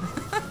now.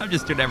 I'm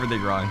just doing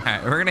everything wrong. All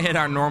right, we're gonna hit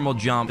our normal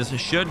jump. This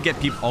should get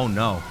people. Oh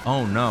no.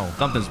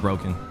 Something's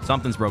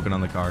broken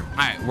on the car. All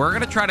right, we're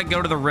gonna try to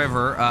go to the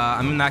river.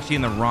 I'm actually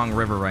in the wrong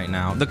river right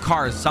now.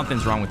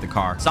 Something's wrong with the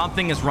car.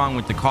 Something is wrong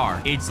with the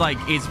car. It's like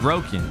it's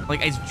broken.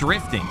 Like it's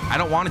drifting. I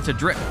don't want it to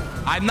drift.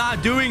 I'm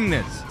not doing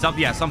this.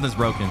 Something's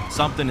broken.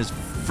 Something is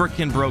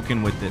freaking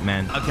broken with it,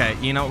 man. Okay,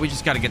 you know, we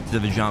just got to get to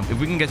the jump. If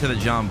we can get to the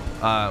jump,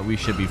 we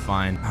should be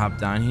fine. Hop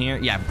down here.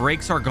 Yeah,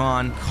 brakes are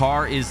gone.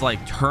 Car is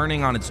like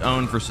turning on its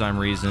own for some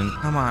reason.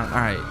 Come on. All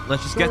right,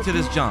 let's just get to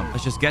this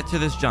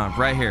jump.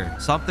 Right here.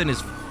 Something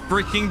is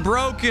freaking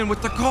broken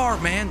with the car,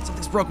 man.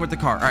 Something's broken with the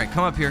car. All right,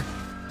 come up here.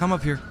 All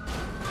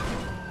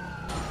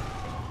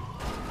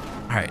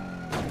right.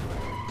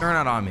 They're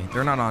not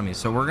on me.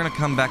 So we're gonna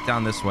come back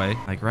down this way,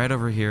 like right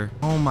over here.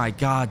 Oh my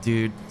God,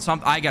 dude.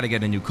 I gotta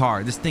get a new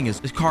car. This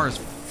car is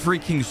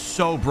freaking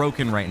so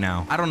broken right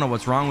now. I don't know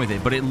what's wrong with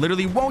it, but it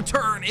literally won't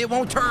turn. It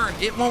won't turn.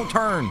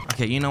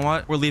 Okay, you know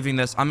what? We're leaving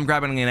this. I'm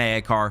grabbing an AA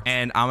car,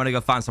 and I'm gonna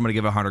go find somebody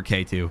to give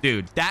 $100K to.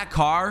 Dude, that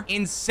car,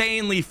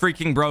 insanely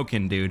freaking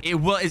broken, dude.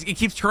 It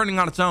keeps turning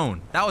on its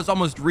own. That was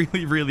almost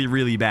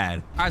really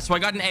bad. All right, so I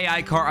got an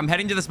AI car. I'm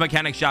heading to this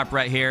mechanic shop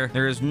right here.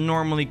 There is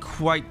normally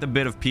quite the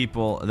bit of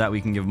people that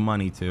we can give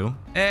money to.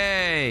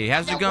 Hey,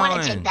 how's it going? I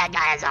want to take that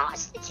guy's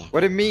hostage.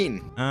 What do you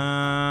mean?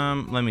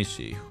 Let me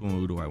see.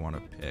 Who do I want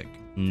to pick?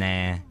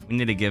 Nah, we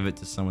need to give it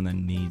to someone that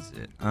needs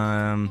it.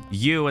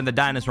 You and the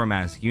dinosaur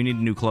mask, you need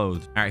new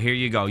clothes. All right, here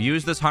you go.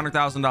 Use this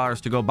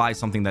 $100,000 to go buy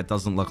something that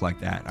doesn't look like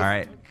that. All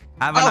right.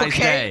 Have a nice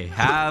day.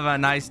 Have a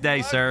nice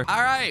day, sir.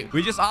 All right.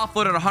 We just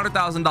offloaded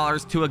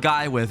 $100,000 to a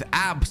guy with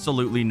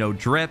absolutely no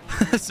drip.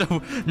 So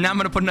now I'm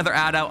going to put another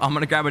ad out. I'm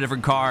going to grab a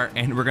different car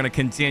and we're going to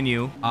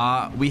continue.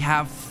 We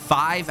have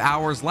 5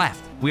 hours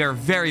left. We are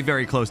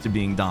very close to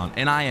being done,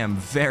 and I am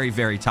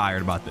very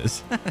tired about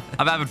this.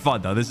 I'm having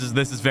fun though. This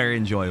is very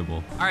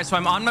enjoyable. All right, so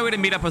I'm on my way to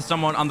meet up with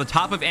someone on the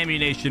top of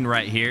ammunition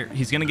right here.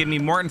 He's gonna give me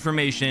more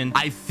information.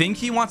 I think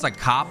he wants a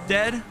cop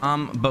dead,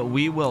 but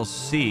we will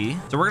see.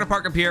 So we're gonna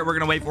park up here. We're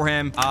gonna wait for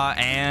him,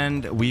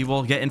 and we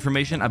will get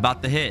information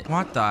about the hit.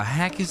 What the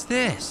heck is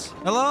this?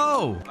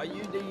 Hello. Are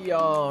you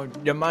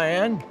the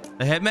man?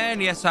 The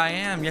hitman? Yes, I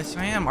am. Yes,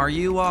 I am. Are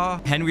you,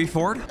 Henry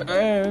Ford?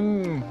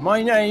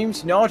 My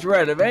name's not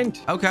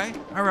relevant. Okay,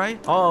 all right.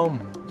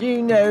 Do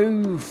you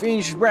know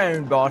Finch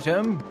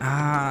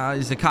Brownbottom?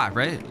 He's a cop,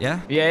 right?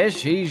 Yeah?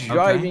 Yes, he's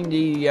driving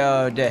the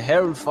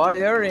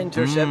Hellfire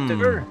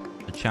Interceptor.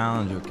 The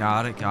Challenger.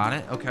 Got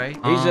it. Okay.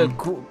 He's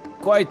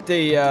quite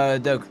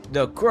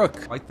the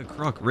crook. Quite the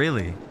crook,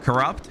 really?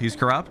 Corrupt? He's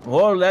corrupt?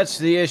 Well, that's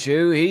the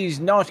issue.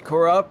 He's not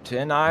corrupt,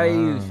 and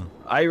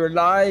I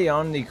rely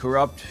on the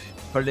corrupt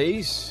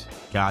police.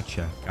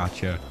 Gotcha.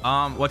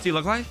 What's he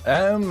look like?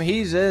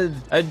 He's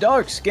a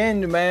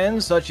dark-skinned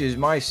man such as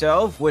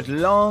myself with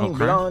long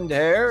blonde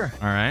hair.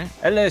 All right.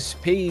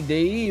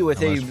 LSPD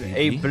with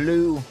a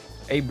blue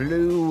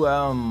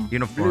uniform,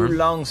 blue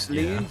long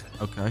sleeve.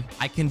 Yeah. Okay.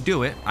 I can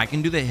do it. I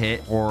can do the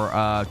hit for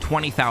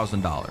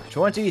 $20,000.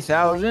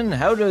 20,000.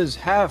 How does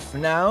half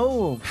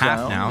now?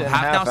 Half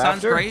now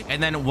sounds great.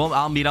 And then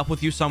I'll meet up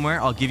with you somewhere.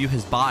 I'll give you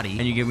his body,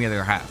 and you give me the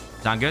other half.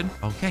 Sound good?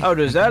 Okay. How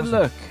does that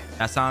look?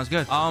 That sounds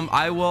good.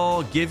 I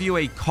will give you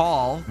a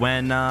call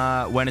when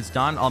it's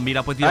done. I'll meet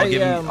up with you.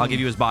 I'll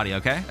give you his body,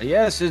 okay?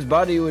 Yes, his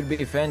body would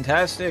be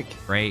fantastic.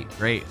 Great.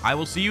 I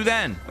will see you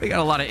then. We got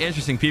a lot of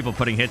interesting people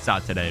putting hits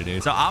out today,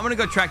 dude. So I'm gonna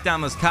go track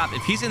down this cop.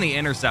 If he's in the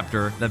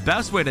Interceptor, the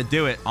best way to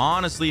do it,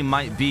 honestly,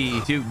 might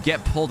be to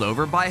get pulled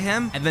over by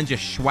him and then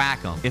just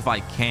schwack him if I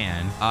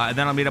can. And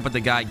then I'll meet up with the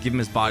guy, give him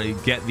his body,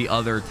 get the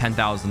other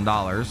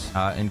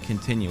 $10,000, and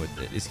continue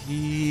with it. Is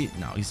he?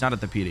 No, he's not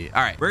at the PD.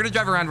 All right, we're gonna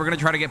drive around. We're gonna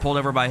try to get pulled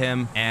over by him.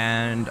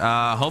 And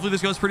hopefully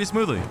this goes pretty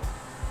smoothly.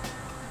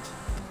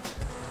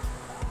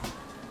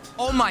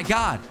 Oh my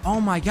god.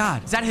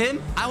 Is that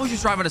him? I was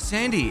just driving to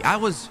Sandy.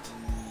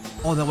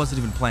 Oh, that wasn't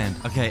even planned.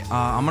 Okay,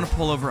 I'm gonna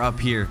pull over up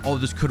here. Oh,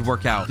 this could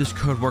work out. This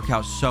could work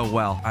out so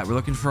well. All right, we're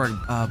looking for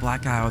a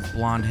black guy with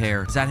blonde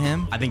hair. Is that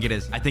him? I think it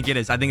is. I think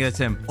that's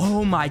him.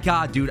 Oh my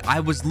god, dude.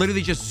 I was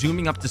literally just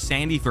zooming up to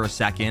Sandy for a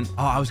second.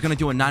 Oh, I was gonna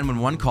do a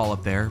 911 call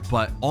up there,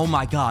 but oh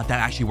my god, that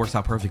actually works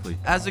out perfectly.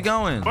 How's it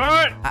going?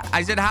 What?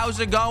 I said,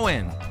 how's it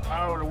going?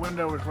 Oh, the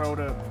window was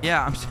rolled up.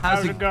 Yeah,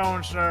 how's it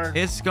going, sir?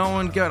 It's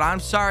going good. I'm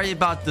sorry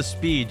about the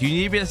speed. Do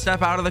you need me to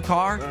step out of the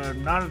car?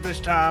 Not at this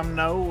time,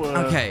 no.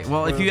 Okay,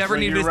 well, if you ever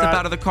need me to step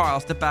out of the car, I'll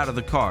step out of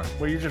the car.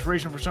 Were you just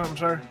reaching for something,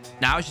 sir?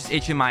 No, I was just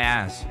itching my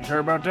ass. You sure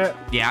about that?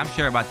 Yeah, I'm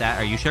sure about that.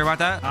 Are you sure about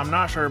that? I'm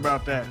not sure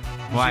about that.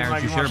 Why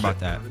aren't you sure about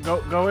that? Go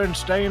ahead and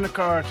stay in the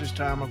car at this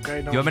time, okay?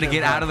 You want me to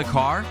get out of the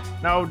car?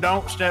 No,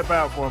 don't step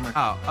out for me.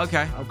 Oh,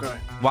 okay. Okay.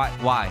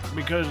 Why?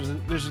 Because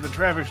this is the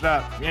traffic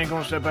stop. You ain't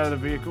gonna step out of the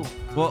vehicle.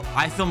 Well,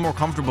 I feel more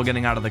comfortable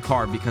getting out of the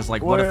car because,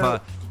 like, what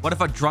if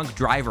a drunk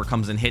driver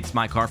comes and hits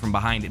my car from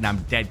behind and I'm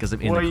dead because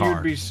I'm in the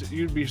car?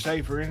 You'd be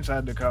safer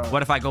inside the car.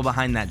 What if I go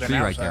behind that tree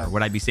right there?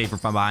 Would I be safer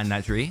from behind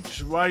that tree?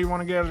 So why do you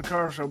want to get out of the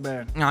car so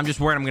bad? No, I'm just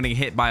worried I'm gonna get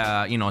hit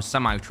by a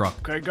semi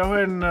truck. Okay, go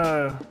ahead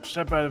and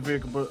step out of the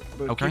vehicle, but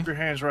okay. Keep your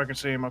hands where I can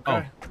see them,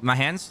 okay? Oh, my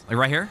hands? Like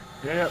right here?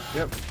 Yep.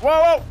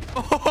 Whoa!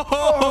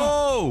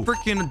 Oh!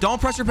 Freaking!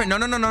 Don't press your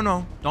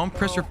no! Don't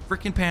press your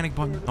freaking panic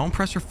button. Don't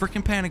press your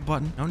freaking panic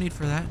button. No need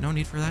for that.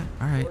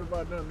 All right. What have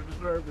I done to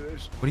deserve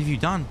this? What have you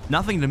done?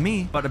 Nothing to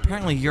me, but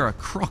apparently you're a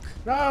crook.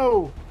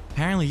 No!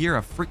 Apparently you're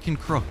a freaking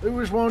crook. It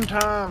was one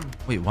time.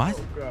 Wait, what?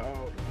 Oh,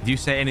 God. If you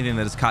say anything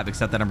that is cop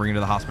except that I'm bringing you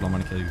to the hospital, I'm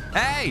gonna kill you.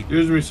 Hey!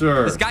 Excuse me,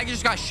 sir. This guy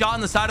just got shot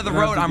on the side of the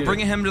road. I'm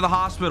bringing him to the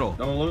hospital.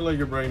 Don't look like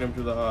you're bringing him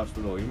to the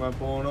hospital. You mind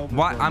pulling over?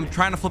 What? I'm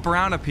trying to flip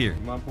around up here.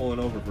 You mind pulling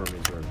over for me,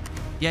 sir?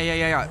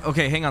 Yeah.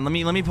 Okay, hang on. Let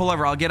me pull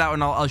over. I'll get out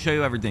and I'll show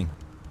you everything.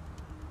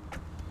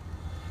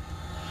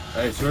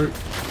 Hey, sir.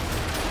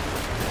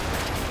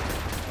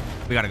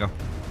 We gotta go.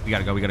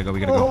 That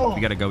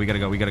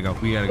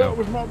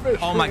was my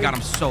best Oh my friend. god,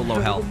 I'm so low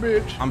health.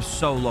 I'm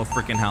so low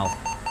freaking health.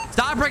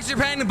 Stop pressing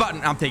your panic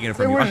button. I'm taking it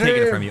from you. I'm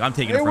taking it from you.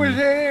 It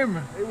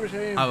was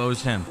him. Oh, it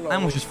was him. I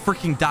almost just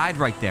freaking died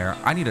right there.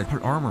 I need to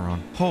put armor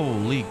on.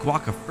 Holy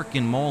guaca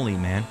freaking moly,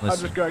 man. I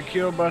just got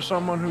killed by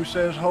someone who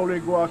says holy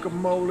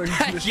guacamole.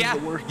 This yeah,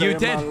 is the worst day you of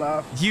did. my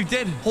life. You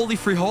did. Holy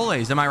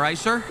frijoles. Am I right,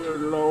 sir?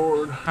 Good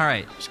Lord. All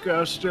right. This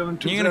guy's still in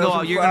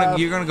 2005.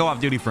 You're gonna go off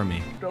duty for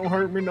me. Don't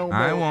hurt me no more.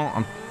 I won't.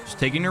 I'm just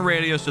taking your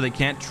radio so they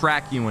can't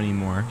track you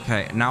anymore.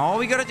 Okay, now all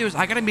we gotta do is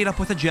I gotta meet up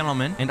with a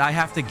gentleman and I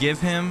have to give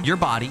him your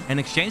body. In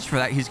exchange for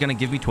that, he's gonna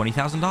give me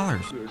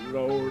 $20,000. Good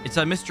Lord. It's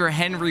a Mr.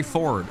 Henry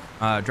Ford.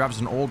 Drives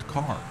an old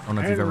car. I don't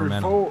know if you've ever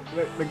met him.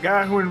 The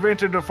guy who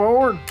invented the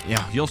Ford?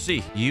 Yeah, you'll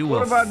see. You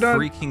will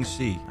freaking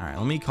see. All right,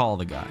 let me call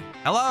the guy.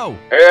 Hello.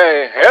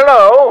 Hey,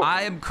 hello.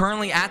 I am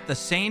currently at the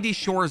Sandy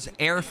Shores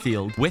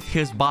airfield with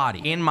his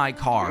body in my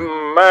car.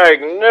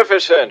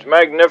 Magnificent.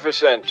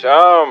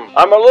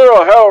 I'm a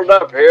little held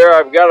up here.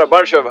 I've got a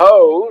bunch of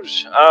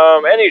hoes.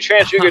 Any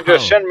chance you could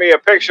just send me a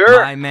picture?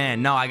 My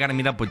man, no, I gotta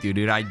meet up with you,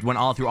 dude. I went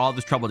through all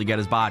this trouble to get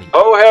his body.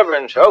 Oh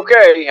heavens.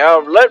 Okay.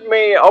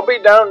 I'll be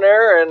down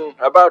there in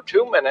about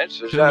 2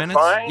 minutes. Is that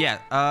fine?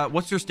 Yeah.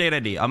 What's your state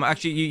ID? I'm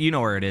actually, you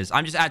know where it is.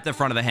 I'm just at the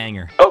front of the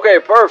hangar. Okay,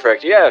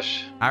 perfect.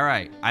 Yes. All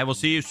right. I will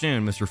see you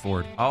soon, Mr.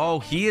 Ford. Oh,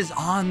 he is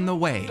on the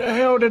way. What the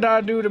hell did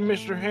I do to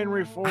Mr.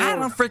 Henry Ford? I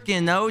don't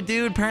freaking know,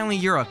 dude. Apparently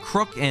you're a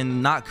crook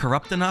and not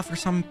corrupt enough or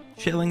some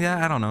shit like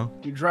that. I don't know.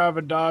 You drive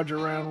a Dodge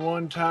around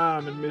one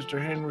time and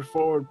Mr. Henry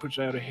Ford puts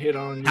out a hit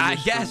on you. I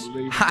guess.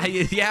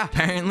 Yeah,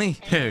 apparently.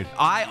 Dude,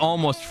 I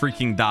almost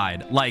freaking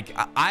died. Like,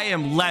 I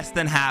am less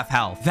than half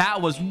health.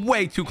 That was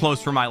way too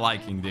close for my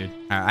liking, dude.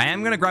 All right, I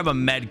am going to grab a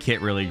med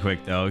kit really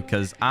quick, though,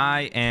 because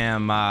I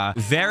am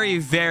very,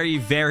 very,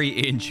 very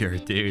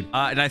injured, dude.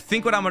 And I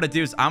think what I'm going to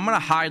do is I'm going to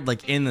hide,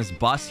 like, in this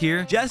bus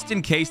here, just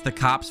in case the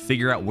cops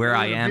figure out where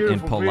I am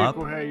and pull up.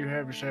 How you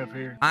have yourself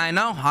here. I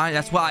know.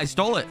 That's why I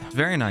stole it. It's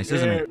very nice,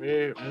 isn't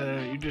it?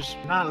 Yeah. You just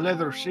not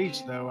leather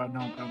seats, though. I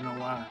don't know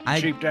why.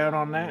 I cheaped out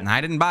on that. I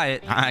didn't buy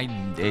it.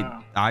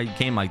 I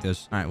came like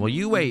this. All right, well,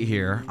 you wait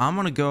here. I'm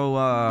gonna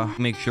go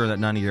make sure that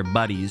none of your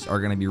buddies are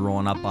gonna be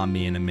rolling up on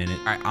me in a minute.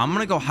 All right, I'm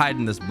gonna go hide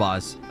in this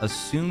bus,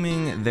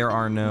 assuming there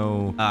are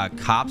no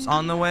cops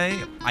on the way.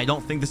 I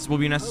don't think this will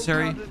be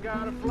necessary.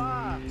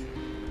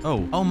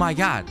 Oh my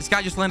God, this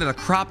guy just landed a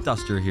crop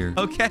duster here.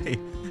 Okay.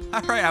 All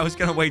right, I was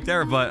gonna wait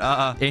there,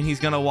 but and he's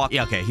gonna walk.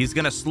 Yeah, okay, he's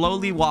gonna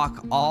slowly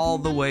walk all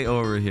the way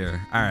over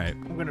here. All right.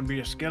 I'm gonna be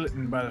a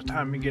skeleton by the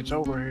time he gets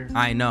over here.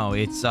 I know,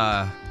 it's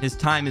his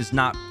time is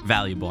not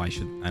valuable. I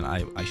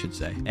should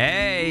say.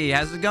 Hey,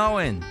 how's it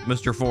going,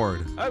 Mr.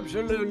 Ford?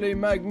 Absolutely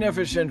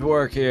magnificent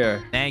work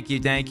here. Thank you.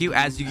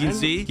 As you can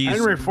see,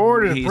 Henry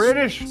Ford is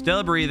British.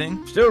 Still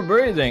breathing. Still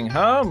breathing,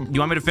 huh?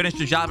 You want me to finish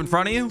the job in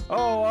front of you?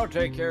 Oh, I'll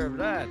take care of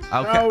that.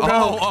 Okay.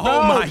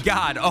 Oh my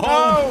God.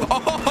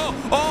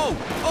 Oh.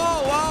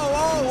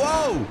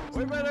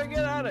 We better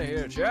get out of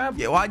here, chap.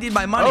 Yeah, well, I need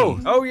my money.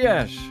 Oh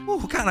yes. Ooh,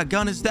 what kind of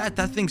gun is that?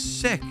 That thing's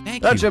sick.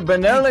 That's a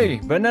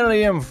Benelli.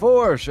 Benelli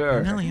M4,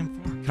 sir. Benelli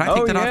M4. Can I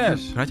take that off?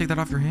 Can I take that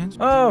off your hands?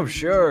 Oh,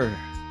 sure.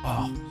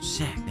 Oh,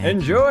 sick.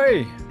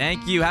 Enjoy.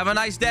 Thank you. Have a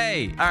nice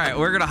day. All right,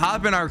 we're gonna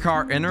hop in our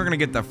car and we're gonna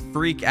get the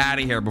freak out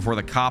of here before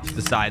the cops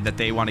decide that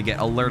they want to get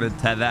alerted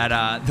to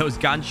that those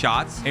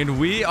gunshots. And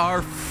we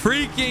are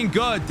freaking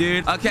good,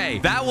 dude. Okay,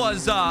 that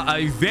was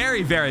a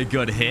very, very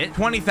good hit.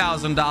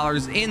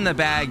 $20,000 in the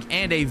bag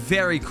and a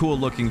very cool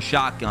looking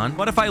shotgun.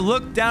 But if I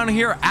look down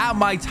here at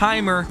my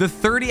timer, the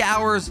 30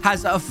 hours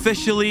has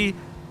officially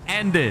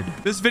ended.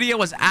 This video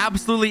was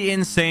absolutely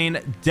insane.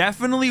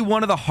 Definitely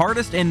one of the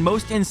hardest and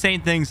most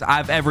insane things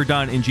I've ever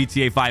done in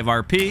GTA 5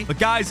 RP. But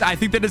guys, I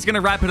think that is going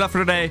to wrap it up for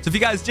today. So if you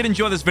guys did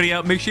enjoy this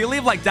video, make sure you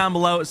leave a like down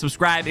below,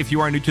 subscribe if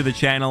you are new to the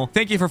channel.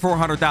 Thank you for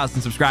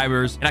 400,000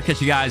 subscribers, and I'll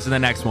catch you guys in the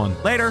next one.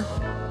 Later.